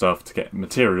destroy more stuff to get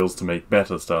materials to make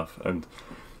better stuff. And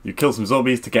you kill some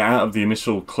zombies to get out of the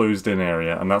initial closed-in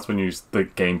area, and that's when the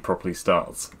game properly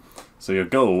starts. So your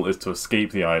goal is to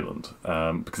escape the island,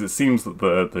 because it seems that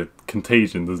the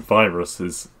contagion, the virus,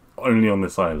 is only on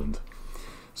this island.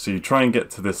 So you try and get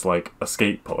to this, like,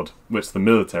 escape pod, which the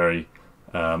military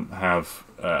have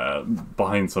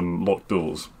behind some locked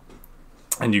doors.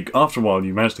 And after a while,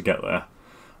 you manage to get there,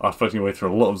 after fighting your way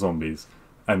through a lot of zombies,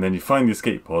 and then you find the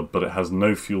escape pod, but it has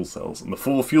no fuel cells. And the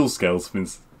 4 fuel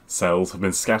cells have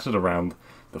been scattered around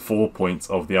the 4 points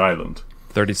of the island.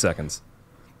 30 seconds.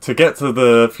 To get to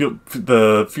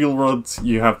the fuel rods,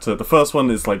 you have to... The first one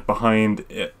is, like, behind...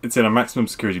 It's in a maximum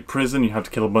security prison. You have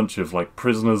to kill a bunch of, like,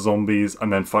 prisoner zombies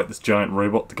and then fight this giant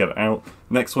robot to get it out.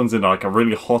 Next one's in, like, a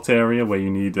really hot area where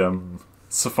you need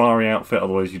safari outfit,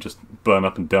 otherwise you just burn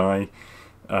up and die.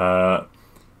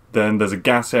 Then there's a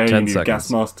gas area. You need a gas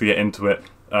mask to get into it.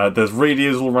 There's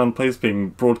radios all around the place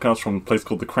being broadcast from a place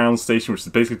called the Crown Station, which is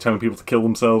basically telling people to kill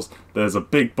themselves. There's a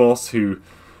big boss who...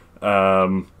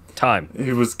 Time.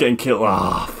 Who was getting killed.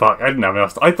 Ah, fuck, I didn't have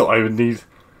enough. I thought I would need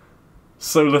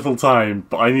so little time,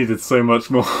 but I needed so much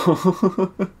more.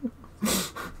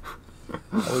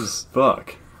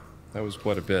 Fuck. That was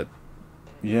quite a bit.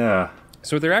 Yeah.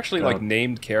 So are there actually, like,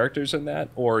 named characters in that?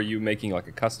 Or are you making, like,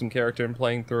 a custom character and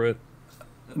playing through it?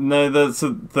 No, there's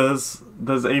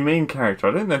a main character.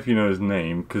 I don't know if you know his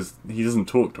name, because he doesn't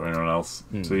talk to anyone else,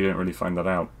 so you don't really find that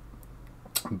out.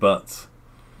 But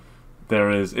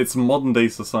it's modern day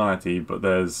society, but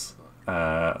there's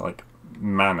like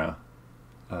mana,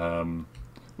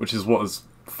 which is what has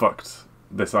fucked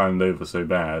this island over so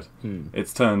bad.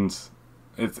 It's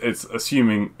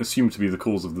assumed to be the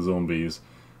cause of the zombies,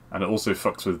 and it also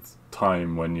fucks with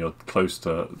time when you're close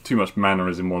to too much mana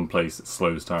is in one place. It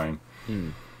slows time.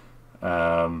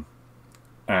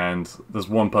 And there's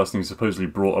one person who supposedly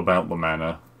brought about the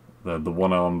mana, the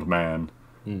one-armed man,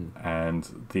 and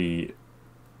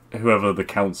whoever the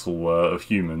council were of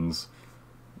humans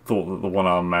thought that the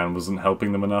one-armed man wasn't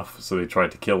helping them enough, so they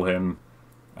tried to kill him,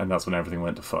 and that's when everything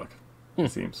went to fuck. It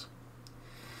seems.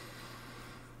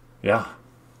 Yeah.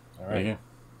 All right.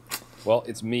 Well,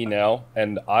 it's me now,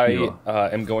 and I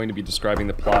am going to be describing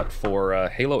the plot for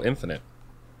Halo Infinite.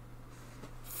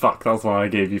 Fuck, that's what I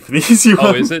gave you for the easy one.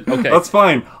 Oh, is it? Okay. That's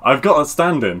fine. I've got a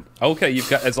stand-in. Okay,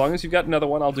 as long as you've got another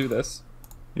one, I'll do this.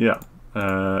 Yeah.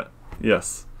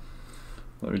 Yes.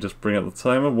 Let me just bring up the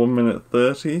timer. 1 minute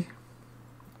 30.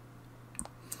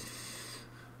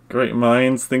 Great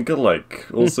minds think alike.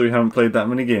 Also, we haven't played that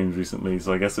many games recently,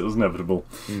 so I guess it was inevitable.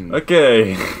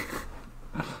 Okay.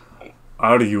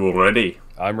 Are you ready?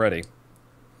 I'm ready.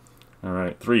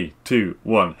 Alright, 3, 2,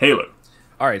 1, Halo.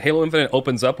 Alright, Halo Infinite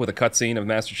opens up with a cutscene of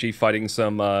Master Chief fighting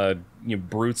some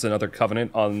brutes and other Covenant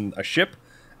on a ship.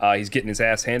 He's getting his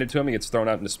ass handed to him. He gets thrown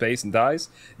out into space and dies.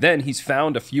 Then he's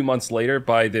found a few months later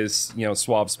by this,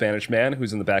 suave Spanish man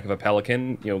who's in the back of a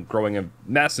Pelican, growing a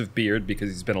massive beard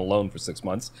because he's been alone for 6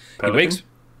 months. Pelican? He wakes...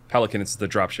 Pelican, it's the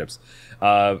dropships.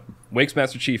 Wakes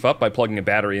Master Chief up by plugging a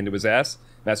battery into his ass.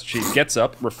 Master Chief gets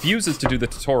up, refuses to do the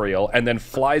tutorial, and then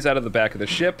flies out of the back of the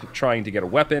ship, trying to get a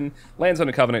weapon, lands on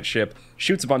a Covenant ship,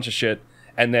 shoots a bunch of shit,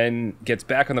 and then gets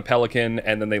back on the Pelican,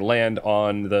 and then they land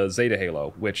on the Zeta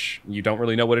Halo, which you don't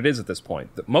really know what it is at this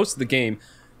point. Most of the game,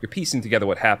 you're piecing together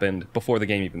what happened before the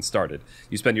game even started.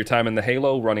 You spend your time in the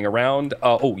Halo running around.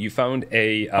 You found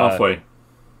Halfway.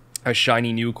 A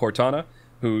shiny new Cortana,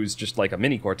 who's just like a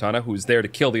mini Cortana, who's there to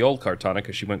kill the old Cortana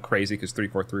because she went crazy because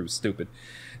 343 was stupid.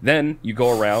 Then you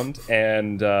go around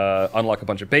and unlock a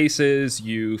bunch of bases,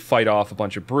 you fight off a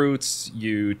bunch of brutes,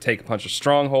 you take a bunch of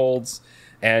strongholds,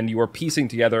 and you are piecing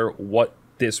together what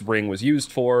this ring was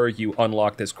used for. You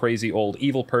unlock this crazy old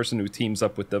evil person who teams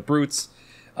up with the brutes.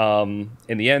 In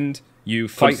the end, you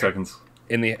fight... 20 seconds.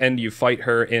 In the end, you fight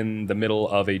her in the middle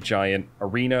of a giant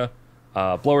arena,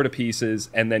 blow her to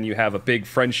pieces, and then you have a big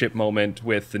friendship moment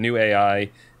with the new AI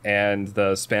and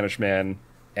the Spanish man,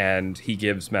 and he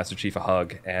gives Master Chief a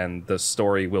hug, and the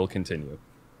story will continue.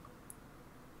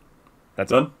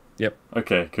 That's done? Yep.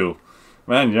 Okay, cool.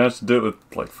 Man, you have to do it with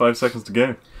like 5 seconds to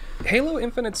go. Halo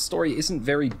Infinite's story isn't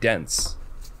very dense.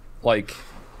 Like,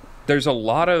 there's a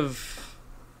lot of...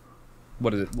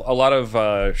 What is it? A lot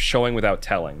of showing without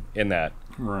telling in that.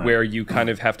 Right. Where you kind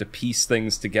of have to piece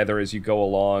things together as you go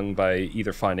along by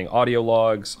either finding audio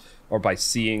logs or by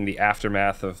seeing the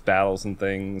aftermath of battles and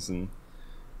things. And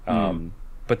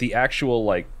but the actual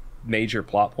like major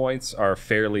plot points are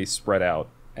fairly spread out,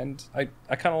 and I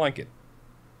kind of like it.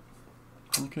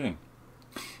 Okay.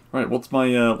 Right. What's my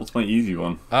easy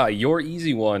one? Your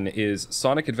easy one is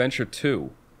Sonic Adventure 2.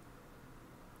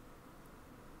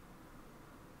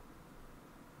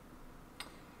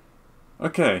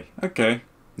 Okay.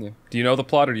 Yeah. Do you know the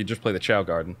plot, or do you just play the Chow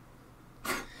Garden?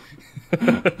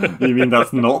 You mean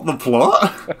that's not the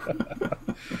plot?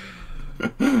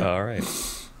 All right.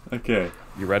 Okay.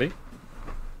 You ready?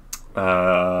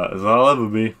 As I'll ever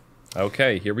be.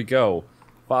 Okay, here we go.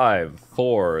 5,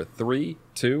 4, 3,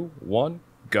 2, 1,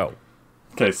 go.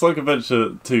 Okay, Sonic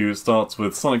Adventure 2 starts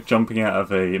with Sonic jumping out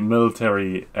of a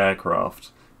military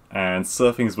aircraft and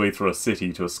surfing his way through a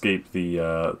city to escape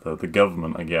the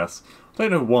government, I guess. I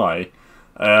don't know why.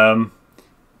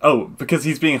 Because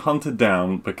he's being hunted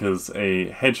down because a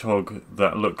hedgehog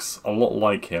that looks a lot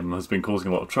like him has been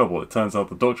causing a lot of trouble. It turns out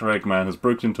that Dr. Eggman has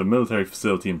broken into a military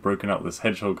facility and broken out this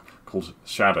hedgehog called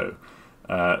Shadow.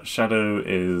 Shadow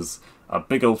is a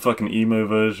big old fucking emo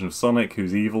version of Sonic,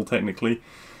 who's evil, technically.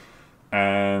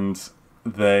 And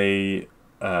they...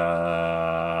 so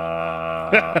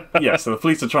the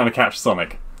police are trying to catch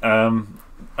Sonic.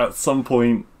 At some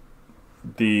point,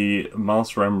 the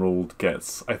Master Emerald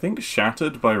gets, I think,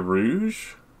 shattered by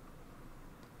Rouge?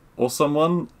 Or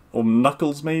someone? Or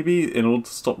Knuckles, maybe, in order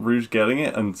to stop Rouge getting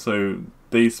it, and so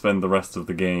they spend the rest of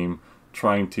the game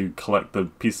trying to collect the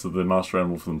piece of the Master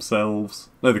Emerald for themselves.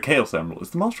 No, the Chaos Emerald. Is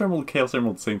the Master Emerald and the Chaos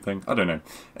Emerald the same thing? I don't know.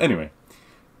 Anyway,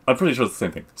 I'm pretty sure it's the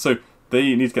same thing. So,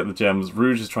 they need to get the gems.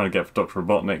 Rouge is trying to get for Dr.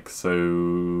 Robotnik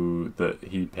so that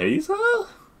he pays her?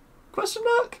 Question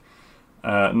mark?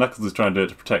 Knuckles is trying to do it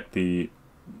to protect the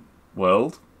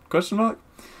world? Question mark?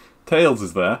 Tails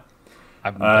is there.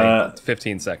 I've been playing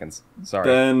 15 seconds. Sorry.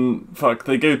 Then,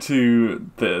 they go to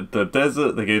the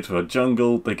desert, they go to a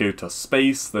jungle, they go to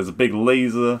space, there's a big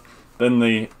laser. Then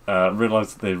they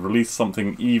realise that they released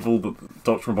something evil that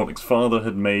Dr. Robotnik's father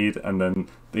had made, and then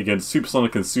they go to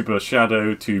Supersonic and Super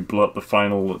Shadow to blow up the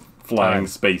final flying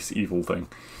space evil thing.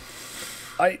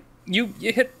 You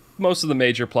hit most of the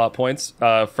major plot points.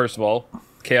 First of all,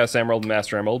 Chaos Emerald and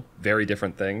Master Emerald, very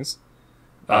different things.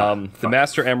 The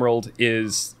Master Emerald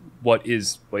is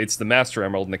it's the Master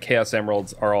Emerald, and the Chaos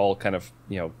Emeralds are all kind of,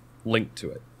 linked to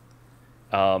it.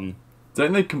 Don't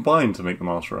they combine to make the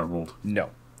Master Emerald? No.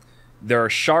 There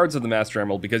are shards of the Master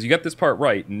Emerald, because you get this part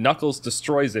right. Knuckles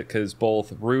destroys it because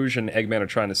both Rouge and Eggman are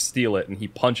trying to steal it, and he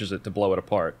punches it to blow it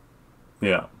apart.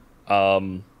 Yeah.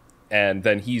 And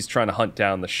then he's trying to hunt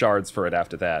down the shards for it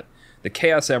after that. The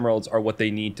Chaos Emeralds are what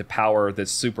they need to power this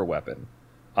super weapon.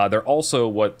 They're also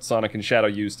what Sonic and Shadow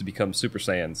use to become Super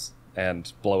Saiyans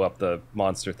and blow up the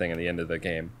monster thing at the end of the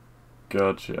game.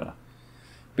 Gotcha.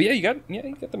 But yeah, you got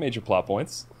the major plot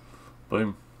points.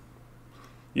 Boom.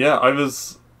 Yeah, I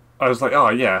was like, oh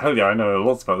yeah, hell yeah, I know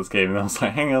lots about this game, and I was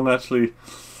like, hang on, actually,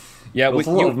 there's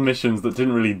a lot of missions that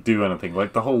didn't really do anything.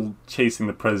 Like the whole chasing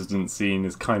the president scene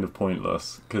is kind of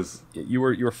pointless because you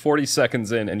were 40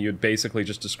 seconds in, and you had basically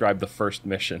just described the first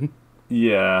mission.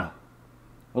 Yeah,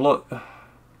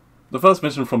 the first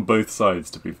mission from both sides,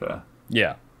 to be fair.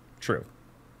 Yeah, true.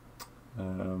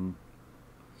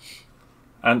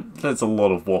 And there's a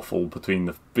lot of waffle between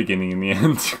the beginning and the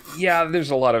end. Yeah,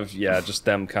 there's a lot of just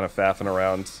them kind of faffing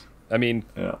around. I mean,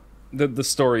 the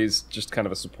story's just kind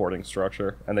of a supporting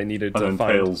structure, and they needed to find...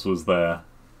 Tails was there.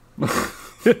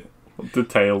 What did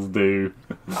Tails do?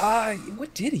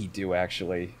 What did he do,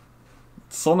 actually?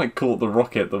 Sonic caught the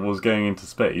rocket that was going into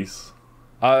space.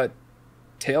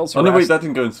 Tails harassed... Oh, no, wait, that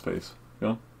didn't go into space. Go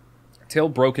on. Tail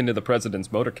broke into the president's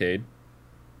motorcade.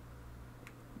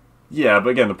 Yeah, but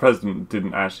again, the president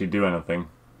didn't actually do anything.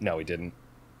 No, he didn't.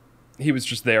 He was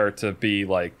just there to be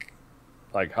like,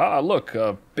 look,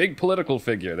 a big political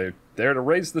figure. They're there to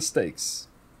raise the stakes.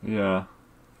 Yeah.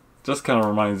 Just kind of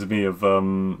reminds me of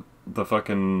the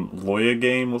fucking lawyer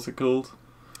game, what's it called?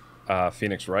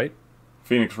 Phoenix Wright?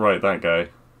 Phoenix Wright, that guy.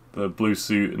 The blue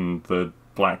suit and the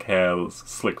black hair that's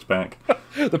slicked back.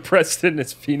 The president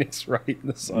is Phoenix Wright in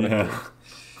the Sonic game.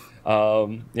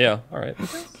 Yeah, alright.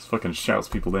 Just fucking shouts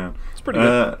people down. It's pretty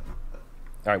good.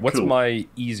 Alright, what's cool. my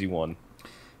easy one?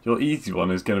 Your easy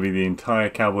one is going to be the entire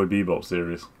Cowboy Bebop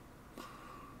series.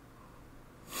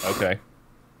 Okay.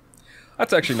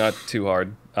 That's actually not too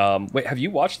hard. Wait, have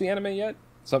you watched the anime yet?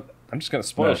 So I'm just going to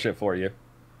spoil shit for you.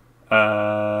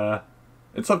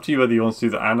 It's up to you whether you want to do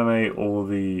the anime or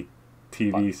the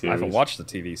TV series. I haven't watched the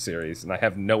TV series, and I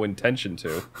have no intention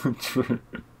to. True.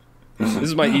 This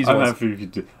is my easy one. I'm happy if you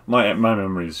do. My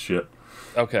memory is shit.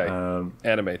 Okay.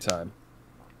 Anime time.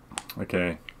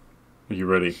 Okay. Are you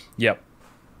ready? Yep.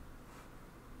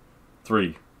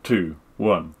 3, 2,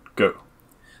 1, go.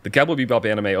 The Cowboy Bebop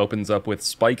anime opens up with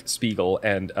Spike Spiegel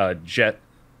and Jet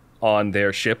on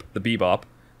their ship, the Bebop.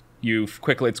 It's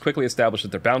quickly established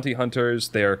that they're bounty hunters.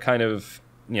 They're kind of,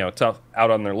 tough out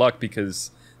on their luck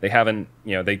because they haven't,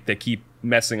 they keep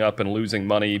messing up and losing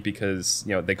money because,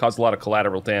 they cause a lot of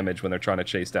collateral damage when they're trying to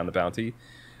chase down the bounty.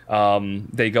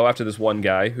 They go after this one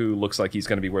guy who looks like he's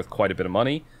going to be worth quite a bit of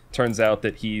money. Turns out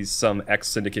that he's some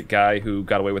ex-syndicate guy who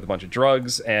got away with a bunch of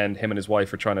drugs, and him and his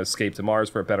wife are trying to escape to Mars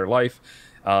for a better life.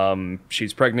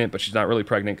 She's pregnant, but she's not really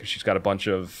pregnant because she's got a bunch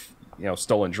of,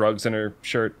 stolen drugs in her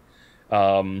shirt.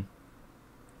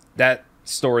 That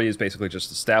story is basically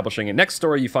just establishing it. Next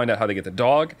story, you find out how they get the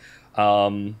dog.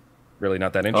 Really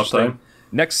not that interesting.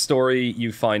 Next story,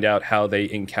 you find out how they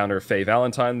encounter Faye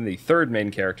Valentine, the third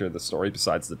main character of the story,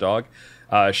 besides the dog.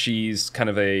 She's kind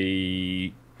of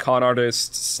a con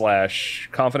artist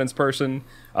 / confidence person.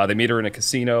 They meet her in a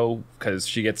casino because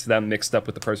she gets them mixed up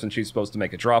with the person she's supposed to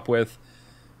make a drop with.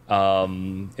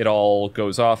 It all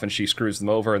goes off and she screws them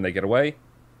over and they get away.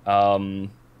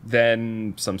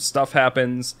 Then some stuff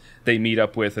happens. They meet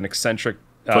up with an eccentric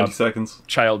 20 seconds.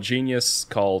 Child genius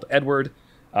called Edward,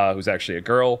 who's actually a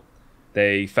girl.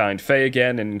 They find Faye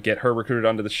again and get her recruited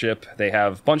onto the ship. They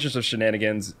have bunches of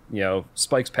shenanigans.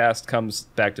 Spike's past comes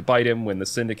back to bite him when the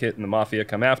Syndicate and the Mafia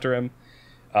come after him.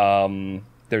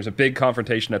 There's a big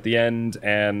confrontation at the end,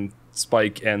 and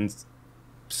Spike and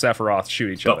Sephiroth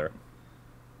shoot each other.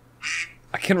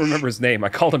 I can't remember his name. I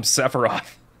called him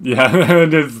Sephiroth. Yeah,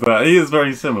 it is that. He is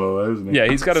very similar, though, isn't he? Yeah,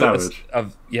 he's got Savage.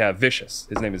 Vicious.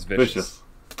 His name is Vicious.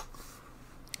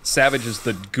 Savage is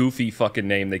the goofy fucking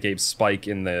name they gave Spike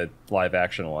in the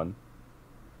live-action one.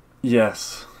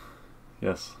 Yes.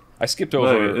 I skipped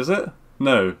over... No, is it?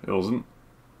 No, it wasn't.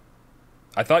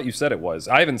 I thought you said it was.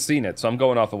 I haven't seen it, so I'm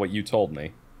going off of what you told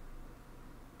me.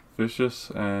 Vicious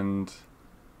and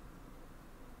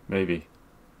maybe.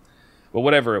 Well,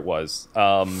 whatever it was.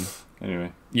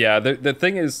 Anyway. Yeah, the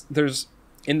thing is, there's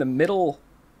a middle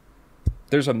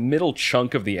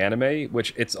chunk of the anime,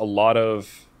 which it's a lot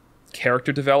of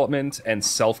character development and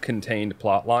self-contained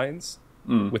plot lines.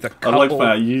 With a couple... I like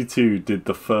that you two did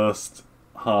the first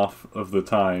half of the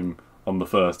time on the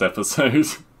first episode.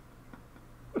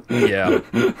 Yeah.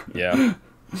 Yeah.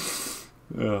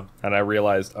 Yeah. And I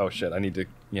realized, oh shit, I need to,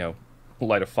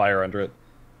 light a fire under it.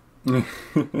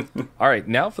 Alright,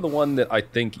 now for the one that I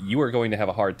think you are going to have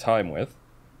a hard time with.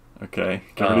 Okay.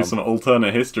 Can we do some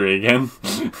alternate history again?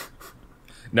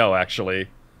 No, actually.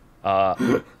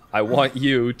 I want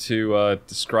you to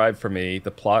describe for me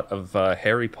the plot of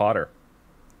Harry Potter.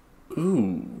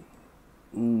 Ooh.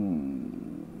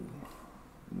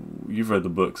 You've read the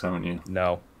books, haven't you?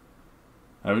 No.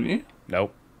 Haven't you?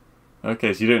 Nope.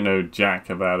 Okay, so you don't know jack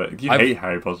about it. You hate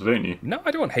Harry Potter, don't you? No,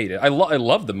 I don't hate it. I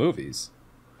love the movies.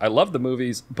 I love the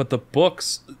movies, but the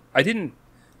books... I didn't...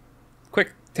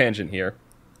 Quick tangent here.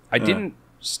 I didn't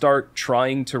start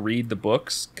trying to read the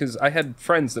books, because I had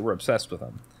friends that were obsessed with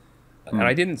them. And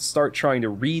I didn't start trying to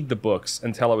read the books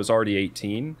until I was already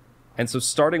 18. And so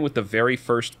starting with the very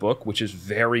first book, which is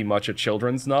very much a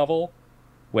children's novel,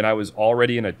 when I was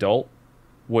already an adult,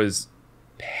 was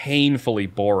painfully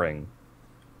boring.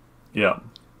 Yeah.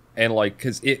 And, like,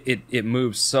 because it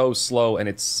moves so slow, and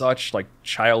it's such, like,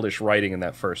 childish writing in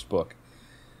that first book.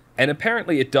 And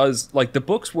apparently it does, like, the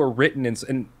books were written in...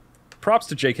 And props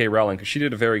to J.K. Rowling, because she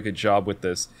did a very good job with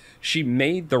this. She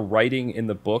made the writing in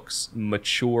the books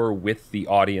mature with the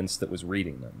audience that was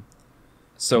reading them.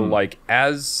 So, like,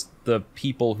 as the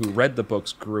people who read the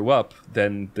books grew up,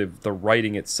 then the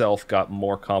writing itself got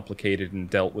more complicated and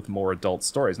dealt with more adult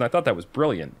stories. And I thought that was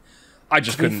brilliant. I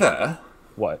just couldn't... To be fair...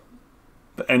 What?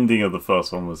 The ending of the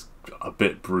first one was a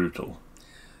bit brutal.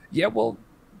 Yeah, well,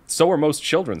 so are most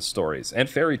children's stories, and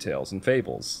fairy tales, and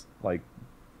fables. Like...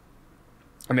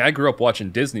 I mean, I grew up watching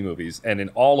Disney movies, and in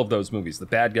all of those movies, the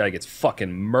bad guy gets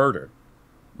fucking murdered.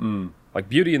 Like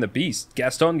Beauty and the Beast,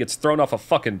 Gaston gets thrown off a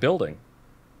fucking building.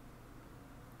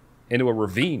 Into a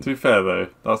ravine. To be fair, though,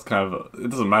 that's kind of... It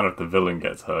doesn't matter if the villain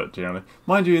gets hurt, generally.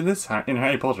 Mind you, in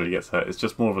Harry Potter, he gets hurt. It's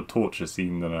just more of a torture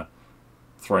scene than a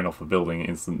thrown off a building,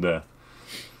 instant death.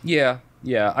 Yeah.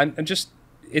 I'm just...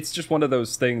 It's just one of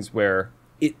those things where,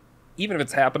 even if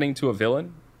it's happening to a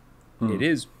villain, it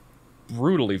is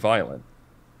brutally violent.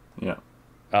 Yeah.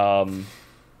 Yeah.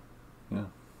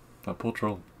 That poor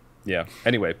troll. Yeah.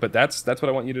 Anyway, but that's what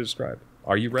I want you to describe.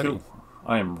 Are you ready? Cool.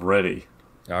 I am ready.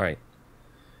 All right.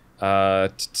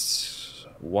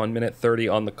 1 minute 30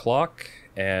 on the clock,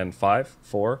 and 5,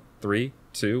 4, 3,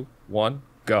 2, 1,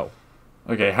 go.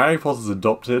 Okay, Harry Potter's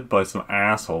adopted by some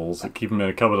assholes that keep him in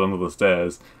a cupboard under the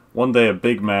stairs. One day, a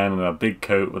big man in a big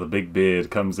coat with a big beard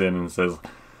comes in and says,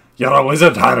 "You're a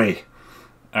wizard, Harry!"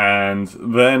 And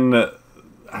then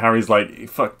Harry's like,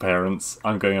 "Fuck parents,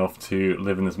 I'm going off to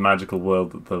live in this magical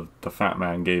world that the fat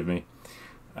man gave me."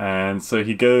 And so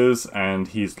he goes, and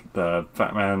the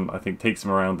fat man, I think, takes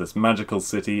him around this magical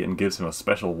city and gives him a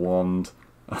special wand.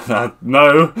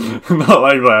 No, not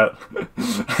like that.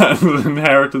 And an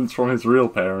inheritance from his real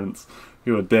parents,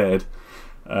 who are dead.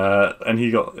 And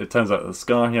it turns out the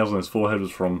scar he has on his forehead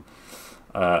was from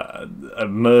a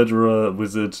murderer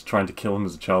wizard trying to kill him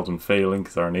as a child and failing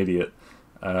because they're an idiot.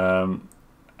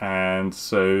 And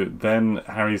so then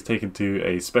Harry's taken to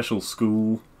a special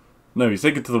school. No, he's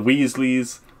taken to the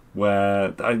Weasleys, where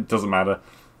it doesn't matter.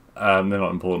 They're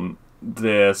not important.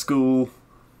 Their school.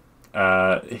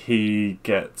 He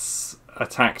gets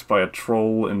attacked by a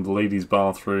troll in the ladies'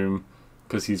 bathroom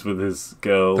because he's with his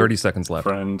girl. 30 seconds left.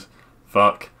 Friend.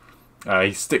 Fuck.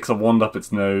 He sticks a wand up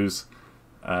its nose.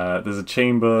 There's a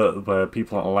chamber where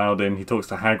people aren't allowed in. He talks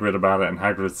to Hagrid about it, and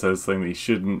Hagrid says something that he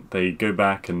shouldn't. They go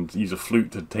back and use a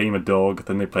flute to tame a dog.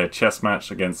 Then they play a chess match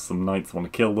against some knights that want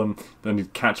to kill them. Then they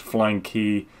catch a flying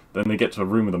key. Then they get to a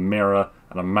room with a mirror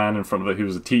and a man in front of it who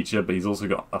was a teacher, but he's also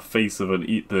got a face of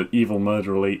the evil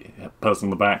murderer person on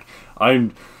the back.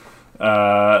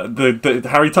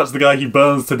 Harry touched the guy. He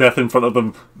burns to death in front of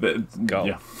them. Go.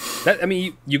 Yeah.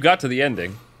 You got to the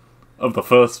ending. Of the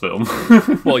first film.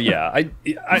 Well, yeah, I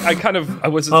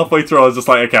was halfway through. I was just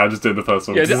like, okay, I'll just do the first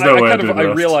one. Yeah, I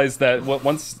realized that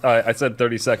once I said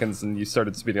 30 seconds and you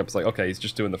started speeding up, it's like, okay, he's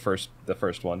just doing the first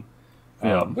one,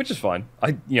 which is fine.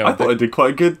 I thought I did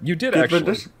quite a good. You did good actually.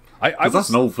 Rendition. Because that's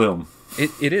an old film.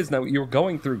 It is now. You were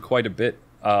going through quite a bit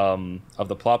of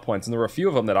the plot points, and there were a few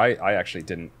of them that I actually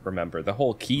didn't remember. The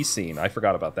whole key scene, I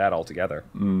forgot about that altogether.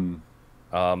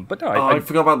 But no, I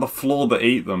forgot about the floor that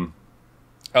ate them.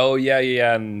 Oh, yeah, yeah,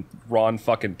 yeah, and Ron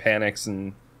fucking panics,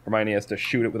 and Hermione has to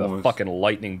shoot it with a fucking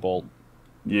lightning bolt.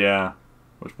 Yeah.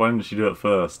 Which, why didn't she do it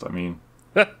first? I mean...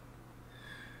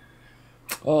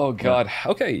 Oh, God.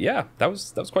 Yeah. Okay, yeah, that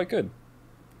was quite good.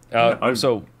 That was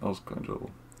quite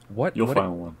enjoyable. Your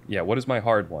final one. Yeah, what is my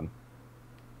hard one?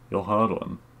 Your hard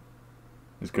one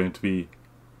is going to be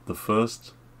the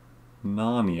first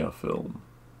Narnia film.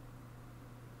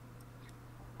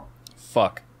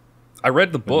 Fuck. I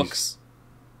read the books.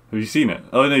 Have you seen it?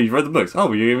 Oh no, you've read the books. Oh,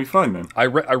 well, you're gonna be fine then.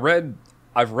 I've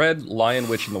read Lion,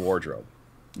 Witch, and the Wardrobe.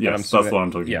 Yes, that's what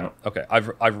I'm talking about. Okay.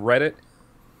 I've read it,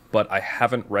 but I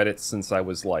haven't read it since I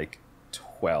was like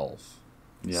 12.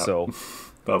 Yeah. So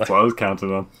that's what I was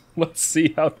counting on. Let's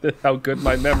see how good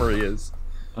my memory is.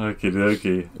 Okie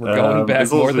dokie. We're going back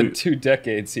more than 2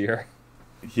 decades here.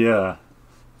 Yeah.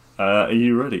 Are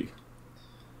you ready?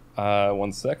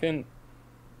 1 second.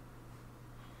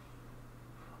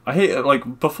 I hate it,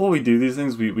 like, before we do these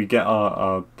things, we get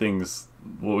our things,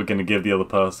 what we're going to give the other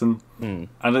person. And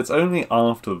it's only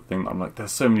after the thing that I'm like,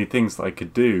 there's so many things that I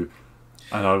could do,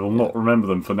 and I will not remember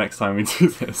them for next time we do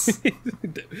this.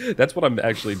 That's what I'm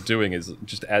actually doing, is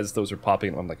just as those are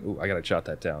popping, I'm like, ooh, I got to jot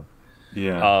that down.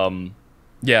 Yeah.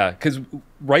 Yeah, because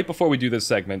right before we do this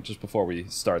segment, just before we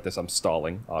start this, I'm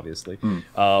stalling, obviously.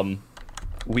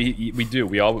 We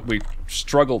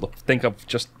struggle to think of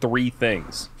just 3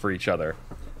 things for each other.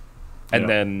 And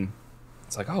then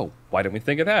it's like, oh, why didn't we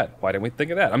think of that? Why didn't we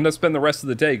think of that? I'm going to spend the rest of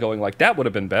the day going like, that would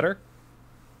have been better.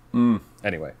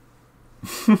 Anyway.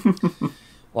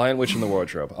 Lion, Witch, and the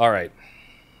Wardrobe. All right.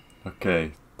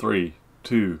 Okay. 3,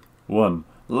 2, 1.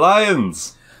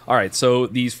 Lions! All right, so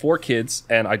these 4 kids,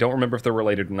 and I don't remember if they're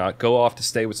related or not, go off to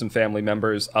stay with some family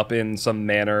members up in some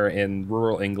manor in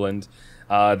rural England.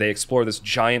 They explore this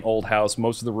giant old house.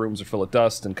 Most of the rooms are full of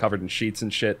dust and covered in sheets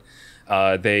and shit.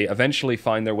 They eventually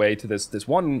find their way to this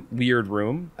one weird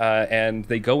room, and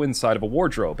they go inside of a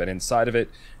wardrobe. And inside of it,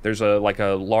 there's a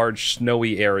large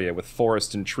snowy area with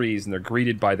forest and trees, and they're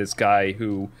greeted by this guy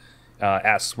who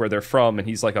asks where they're from, and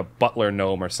he's like a butler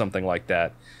gnome or something like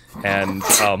that. And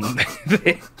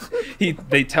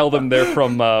they tell them they're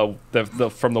from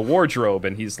from the wardrobe,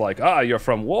 and he's like, you're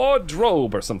from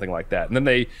wardrobe or something like that. And then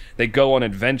they go on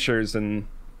adventures and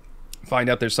find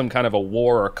out there's some kind of a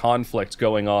war or conflict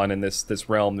going on in this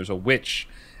realm. There's a witch,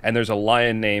 and there's a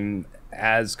lion named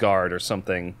Asgard or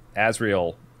something,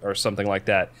 Asriel or something like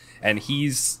that, and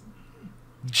he's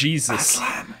Jesus.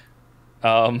 Aslan.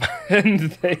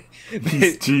 And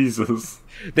he's Jesus.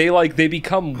 They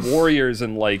become warriors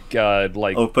and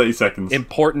 30 seconds.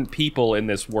 important people in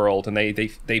this world, and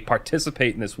they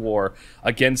participate in this war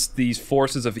against these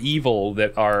forces of evil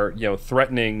that are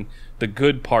threatening the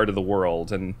good part of the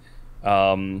world. And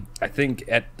I think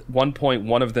at one point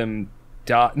one of them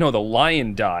the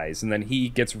lion dies, and then he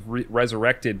gets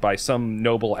resurrected by some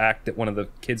noble act that one of the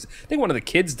kids. I think one of the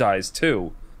kids dies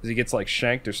too, because he gets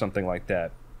shanked or something like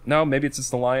that. No, maybe it's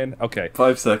just the lion. Okay,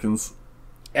 5 seconds.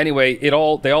 Anyway, they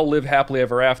all live happily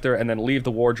ever after, and then leave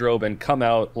the wardrobe and come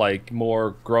out like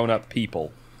more grown-up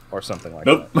people, or something like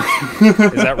that.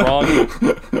 Is that wrong?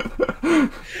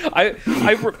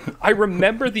 I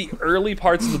remember the early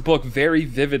parts of the book very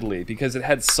vividly because it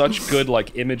had such good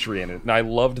imagery in it, and I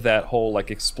loved that whole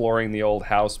exploring the old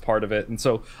house part of it, and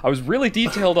so I was really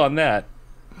detailed on that.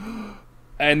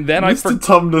 And then Mr.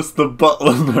 Tumnus the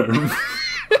butler gnome.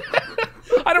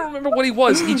 I don't remember what he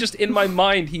was. He just, in my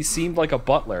mind, he seemed like a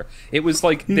butler. It was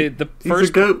like the first... He's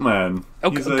a goat man.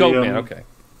 Oh, goat man, okay.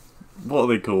 What are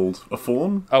they called? A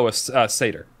fawn? Oh, a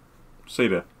satyr.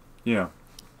 Satyr, yeah.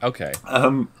 Okay.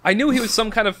 I knew he was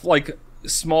some kind of,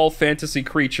 small fantasy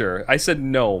creature. I said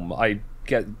gnome. I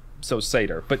get... So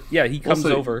satyr. But, yeah, he comes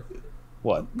also, over...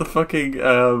 What? The fucking...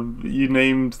 you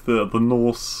named the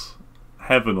Norse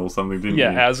heaven or something, didn't you?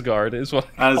 Yeah, Asgard is what...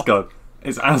 Asgard.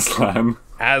 It's Aslan.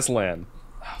 Aslan.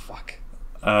 Oh, fuck.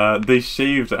 They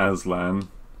shaved Aslan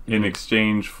in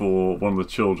exchange for one of the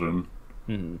children.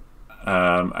 And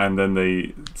then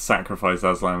they sacrificed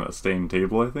Aslan at a stained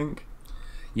table, I think.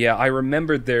 Yeah, I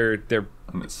remembered there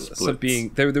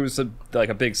was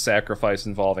a big sacrifice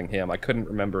involving him. I couldn't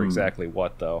remember exactly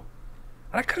what though.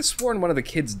 I could have sworn one of the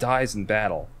kids dies in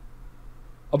battle.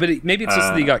 Oh, but maybe it's just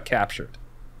that he got captured.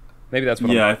 Maybe that's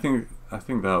what. Yeah, I think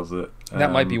that was it.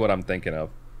 That might be what I'm thinking of.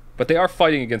 But they are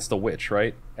fighting against the witch,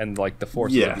 right? And the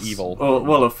forces of evil.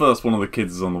 Well, at first one of the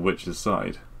kids is on the witch's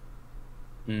side.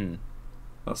 That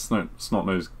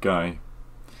snot-nosed guy.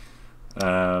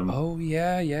 Oh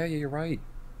yeah, you're right.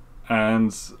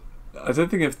 And I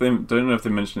don't know if they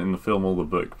mention it in the film or the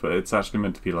book, but it's actually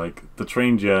meant to be the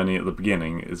train journey at the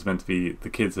beginning is meant to be the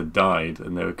kids had died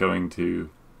and they were going to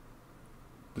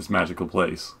this magical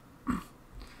place.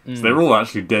 So they're all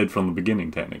actually dead from the beginning,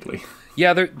 technically.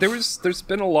 Yeah, there's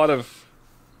been a lot of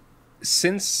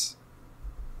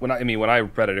when I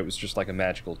read it, it was just like a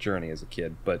magical journey as a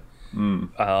kid. But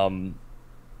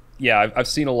yeah, I've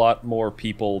seen a lot more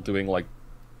people doing like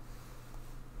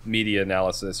media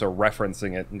analysis or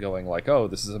referencing it and going like, oh,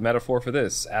 this is a metaphor for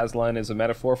this. Aslan is a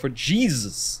metaphor for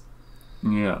Jesus.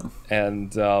 Yeah.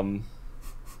 And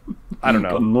I don't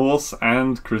know. Norse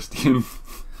and Christian.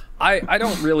 I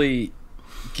don't really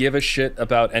give a shit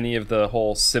about any of the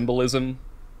whole symbolism.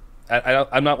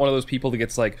 I'm not one of those people that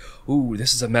gets like, ooh,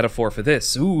 this is a metaphor for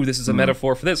this. Ooh, this is a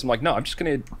metaphor for this. I'm like, no, I'm just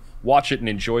going to watch it and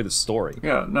enjoy the story.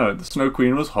 Yeah, no, the Snow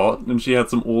Queen was hot, and she had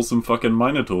some awesome fucking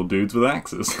Minotaur dudes with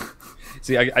axes.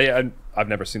 See, I've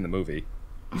never seen the movie.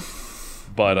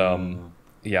 But,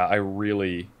 yeah,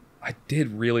 I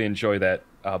did really enjoy that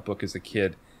book as a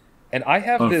kid. And I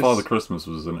have this... Father Christmas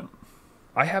was in it.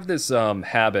 I have this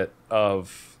habit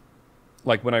of,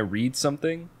 like, when I read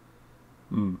something,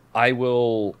 I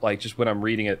will, like, just when I'm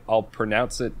reading it, I'll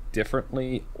pronounce it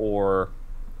differently or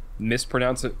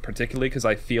mispronounce it particularly because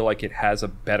I feel like it has a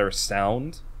better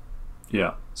sound.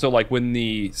 Yeah. So, like, when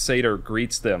the satyr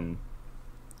greets them,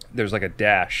 there's, like, a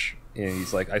dash, and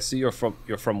he's like, I see you're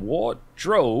from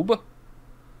Wardrobe,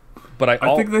 but I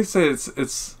think they say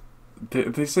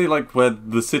they say, like, where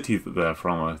the city that they're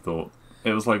from, I thought.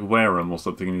 It was like Wareham or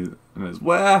something, and it's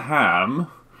Wareham.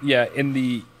 Yeah, in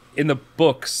the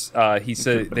books, he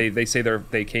said they say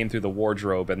they came through the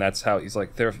wardrobe, and that's how he's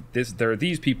like there are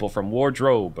these people from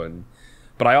Wardrobe,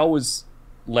 but I always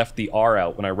left the R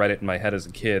out when I read it in my head as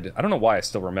a kid. I don't know why I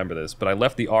still remember this, but I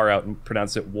left the R out and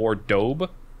pronounced it Wardobe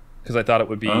because I thought it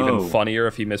would be even funnier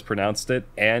if he mispronounced it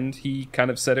and he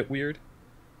kind of said it weird.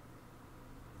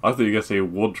 I thought you were going to say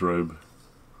wardrobe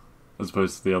as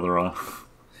opposed to the other R.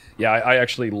 Yeah, I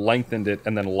actually lengthened it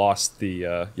and then lost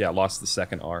the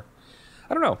second R.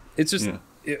 I don't know. It's just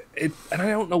it and I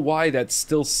don't know why that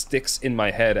still sticks in my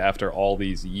head after all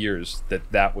these years.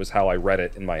 That was how I read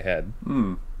it in my head.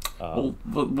 Well,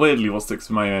 weirdly, what sticks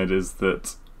in my head is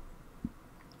that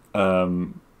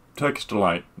Turkish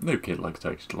Delight. No kid likes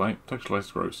Turkish Delight. Turkish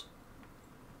Delight's gross.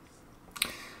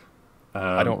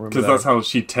 I don't remember because that's how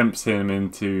she tempts him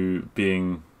into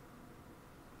being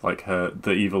like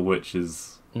the evil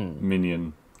witch's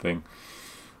minion thing.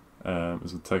 It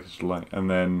was a Turkish Delight, and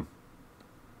then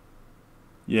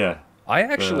I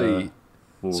actually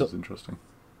was interesting.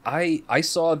 I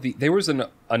saw there was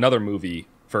another movie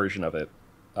version of it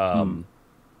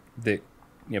that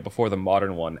before the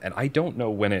modern one, and I don't know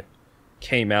when it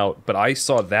came out, but I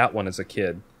saw that one as a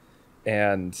kid,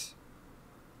 and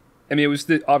I mean it was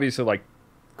obviously like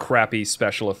crappy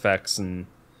special effects, and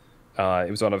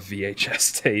it was on a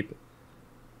VHS tape.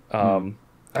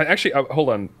 Hold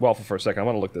on, Waffle, for a second. I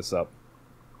want to look this up.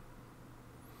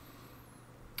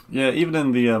 Yeah, even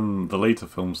in the later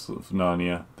films of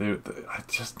Narnia, I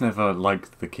just never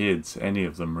liked the kids, any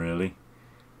of them really.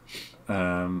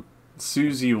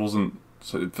 Susie wasn't.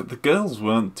 But the girls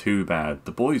weren't too bad.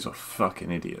 The boys were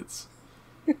fucking idiots.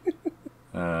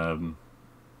 But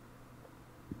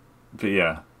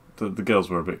yeah, the girls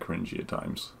were a bit cringy at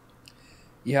times.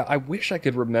 Yeah, I wish I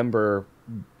could remember.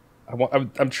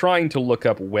 I'm trying to look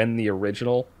up when the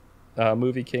original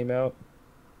movie came out.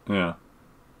 Yeah.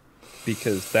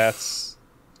 Because that's...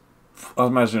 I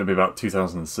imagine it'd be about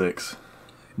 2006.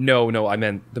 No, I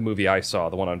meant the movie I saw,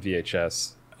 the one on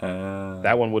VHS.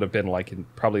 That one would have been like in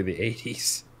probably the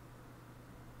 80s.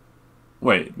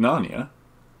 Wait, Narnia?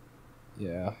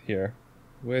 Yeah, here.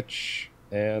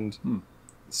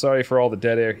 Sorry for all the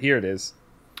dead air. Here it is.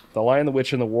 The Lion, the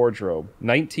Witch, and the Wardrobe.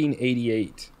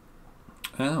 1988.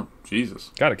 Oh,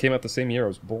 Jesus. God, it came out the same year I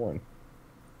was born.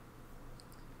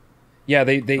 Yeah,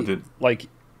 they like...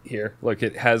 Here, look,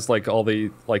 it has like all the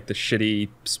the shitty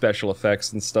special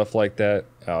effects and stuff like that.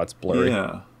 Oh, it's blurry.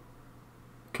 Yeah,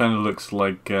 kind of looks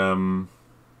like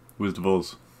Wizard of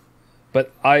Oz.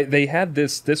 But they had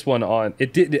this one on.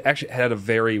 It actually had a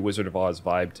very Wizard of Oz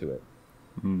vibe to it.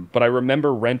 But I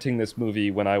remember renting this movie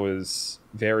when I was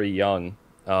very young,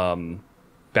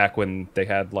 back when they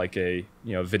had like a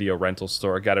video rental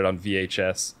store. I got it on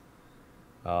VHS.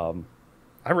 I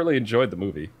really enjoyed the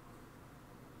movie.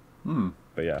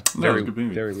 But yeah, very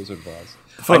Wizard of Oz.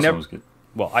 The first one was good.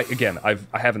 Well, I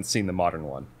haven't seen the modern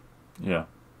one. Yeah.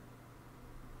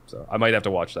 So I might have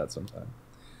to watch that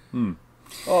sometime.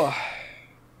 Oh.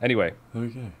 Anyway. There we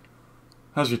go.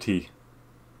 How's your tea?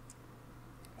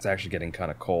 It's actually getting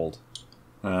kind of cold.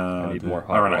 I need more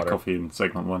hot I ran out water. of coffee in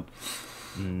segment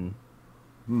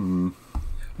 1.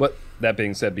 But that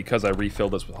being said, because I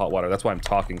refilled this with hot water, that's why I'm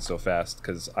talking so fast,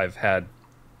 because I've had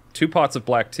 2 pots of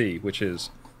black tea, which is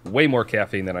way more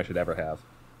caffeine than I should ever have.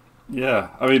 Yeah,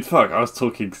 I mean, fuck, I was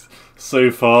talking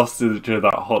so fast during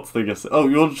that hot thing. Oh,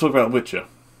 you want to talk about Witcher?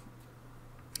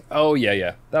 Oh,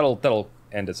 yeah. That'll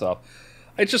end us off.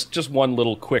 It's just one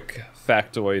little quick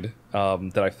factoid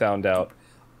that I found out.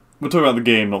 We're talking about the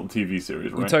game, not the TV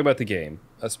series, right? We're talking about the game.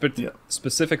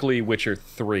 Specifically Witcher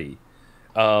 3.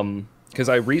 Because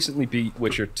I recently beat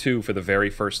Witcher 2 for the very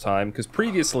first time. Because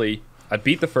previously, I'd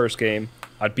beat the first game,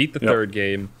 I'd beat the third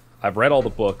game, I've read all the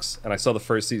books, and I saw the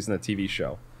first season of the TV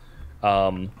show.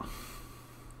 I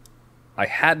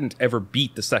hadn't ever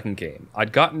beat the second game.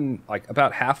 I'd gotten like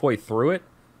about halfway through it,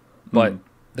 but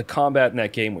the combat in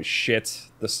that game was shit.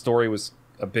 The story was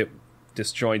a bit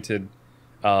disjointed,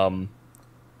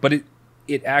 but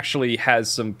it actually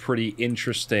has some pretty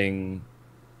interesting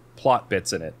plot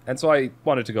bits in it, and so I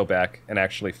wanted to go back and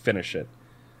actually finish it.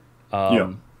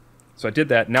 So I did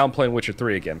that. Now I'm playing Witcher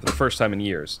 3 again for the first time in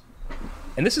years,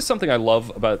 and this is something I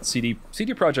love about CD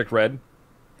Projekt Red,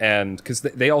 and because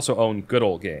they also own Good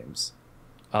Old Games.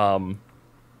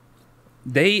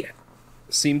 They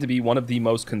seem to be one of the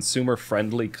most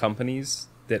consumer-friendly companies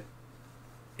that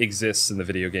exists in the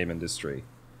video game industry.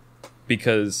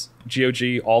 Because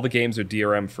GOG, all the games are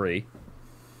DRM-free,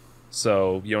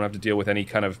 so you don't have to deal with any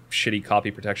kind of shitty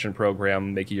copy protection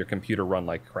program making your computer run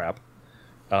like crap.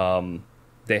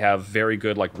 They have very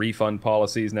good like refund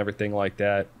policies and everything like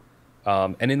that.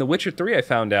 And in The Witcher 3, I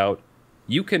found out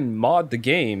you can mod the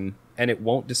game and it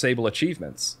won't disable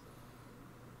achievements.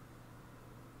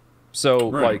 So,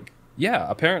 like, yeah,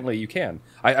 apparently you can.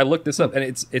 I looked this up, and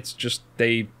it's just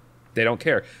they don't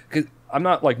care. 'Cause I'm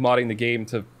not like modding the game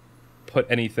to put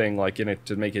anything like in it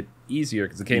to make it easier,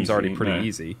 because the game's already pretty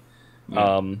easy.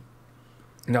 No,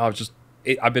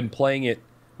 I've been playing it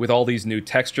with all these new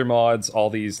texture mods, all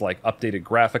these like updated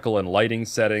graphical and lighting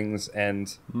settings,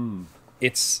 and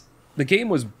the game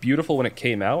was beautiful when it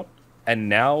came out, and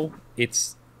now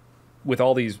it's with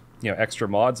all these extra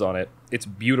mods on it. It's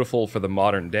beautiful for the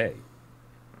modern day.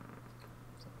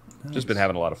 Nice. Just been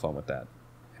having a lot of fun with that.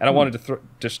 And I wanted to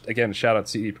just again shout out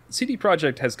CD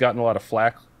Projekt has gotten a lot of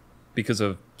flack because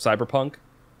of Cyberpunk,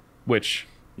 which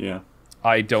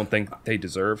I don't think they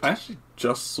deserved. I actually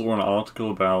just saw an article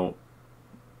about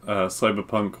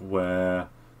Cyberpunk where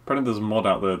apparently there's a mod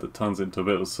out there that turns into a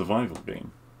bit of a survival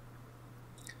game.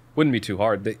 Wouldn't be too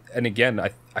hard. And again,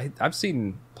 I've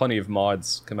seen plenty of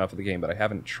mods come out for the game, but I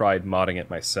haven't tried modding it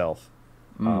myself.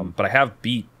 But I have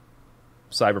beat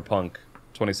Cyberpunk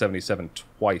 2077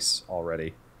 twice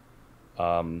already.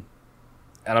 And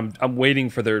I'm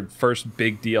waiting for their first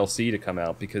big DLC to come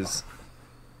out, because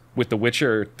with The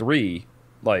Witcher 3,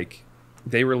 like,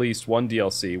 they released one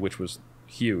DLC, which was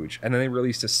huge, and then they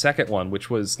released a second one, which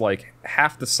was like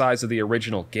half the size of the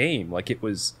original game. Like, it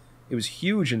was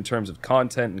huge in terms of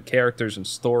content and characters and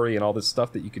story and all this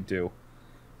stuff that you could do.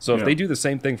 So if they do the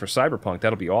same thing for Cyberpunk,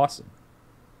 that'll be awesome.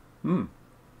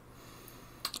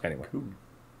 Anyway, cool.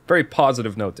 Very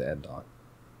positive note to end on.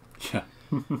 Yeah.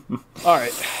 All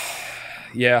right.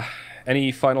 Yeah.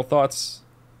 Any final thoughts?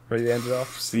 Ready to end it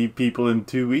off? See people in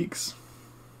 2 weeks.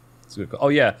 That's good. Oh,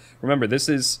 yeah. Remember, this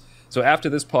is... So after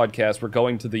this podcast, we're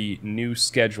going to the new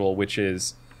schedule, which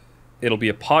is... It'll be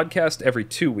a podcast every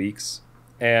 2 weeks,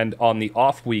 and on the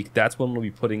off week, that's when we'll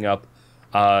be putting up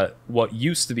what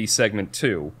used to be segment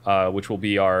 2, which will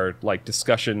be our like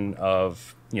discussion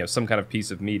of some kind of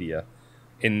piece of media.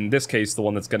 In this case, the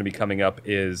one that's going to be coming up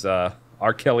is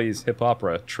R. Kelly's hip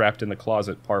opera "Trapped in the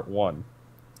Closet" Part 1.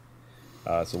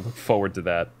 So look forward to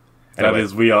that. Anyway. That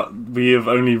is, we have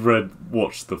only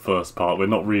watched the first part. We're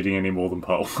not reading any more than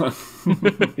part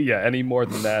 1. Yeah, any more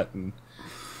than that, and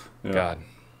God,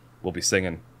 we'll be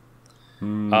singing.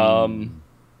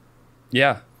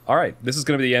 Yeah. All right. This is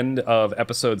going to be the end of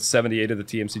episode 78 of the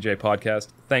TMCJ podcast.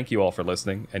 Thank you all for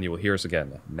listening, and you will hear us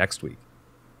again next week.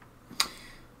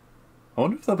 I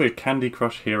wonder if there'll be a Candy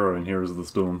Crush hero in Heroes of the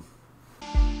Storm.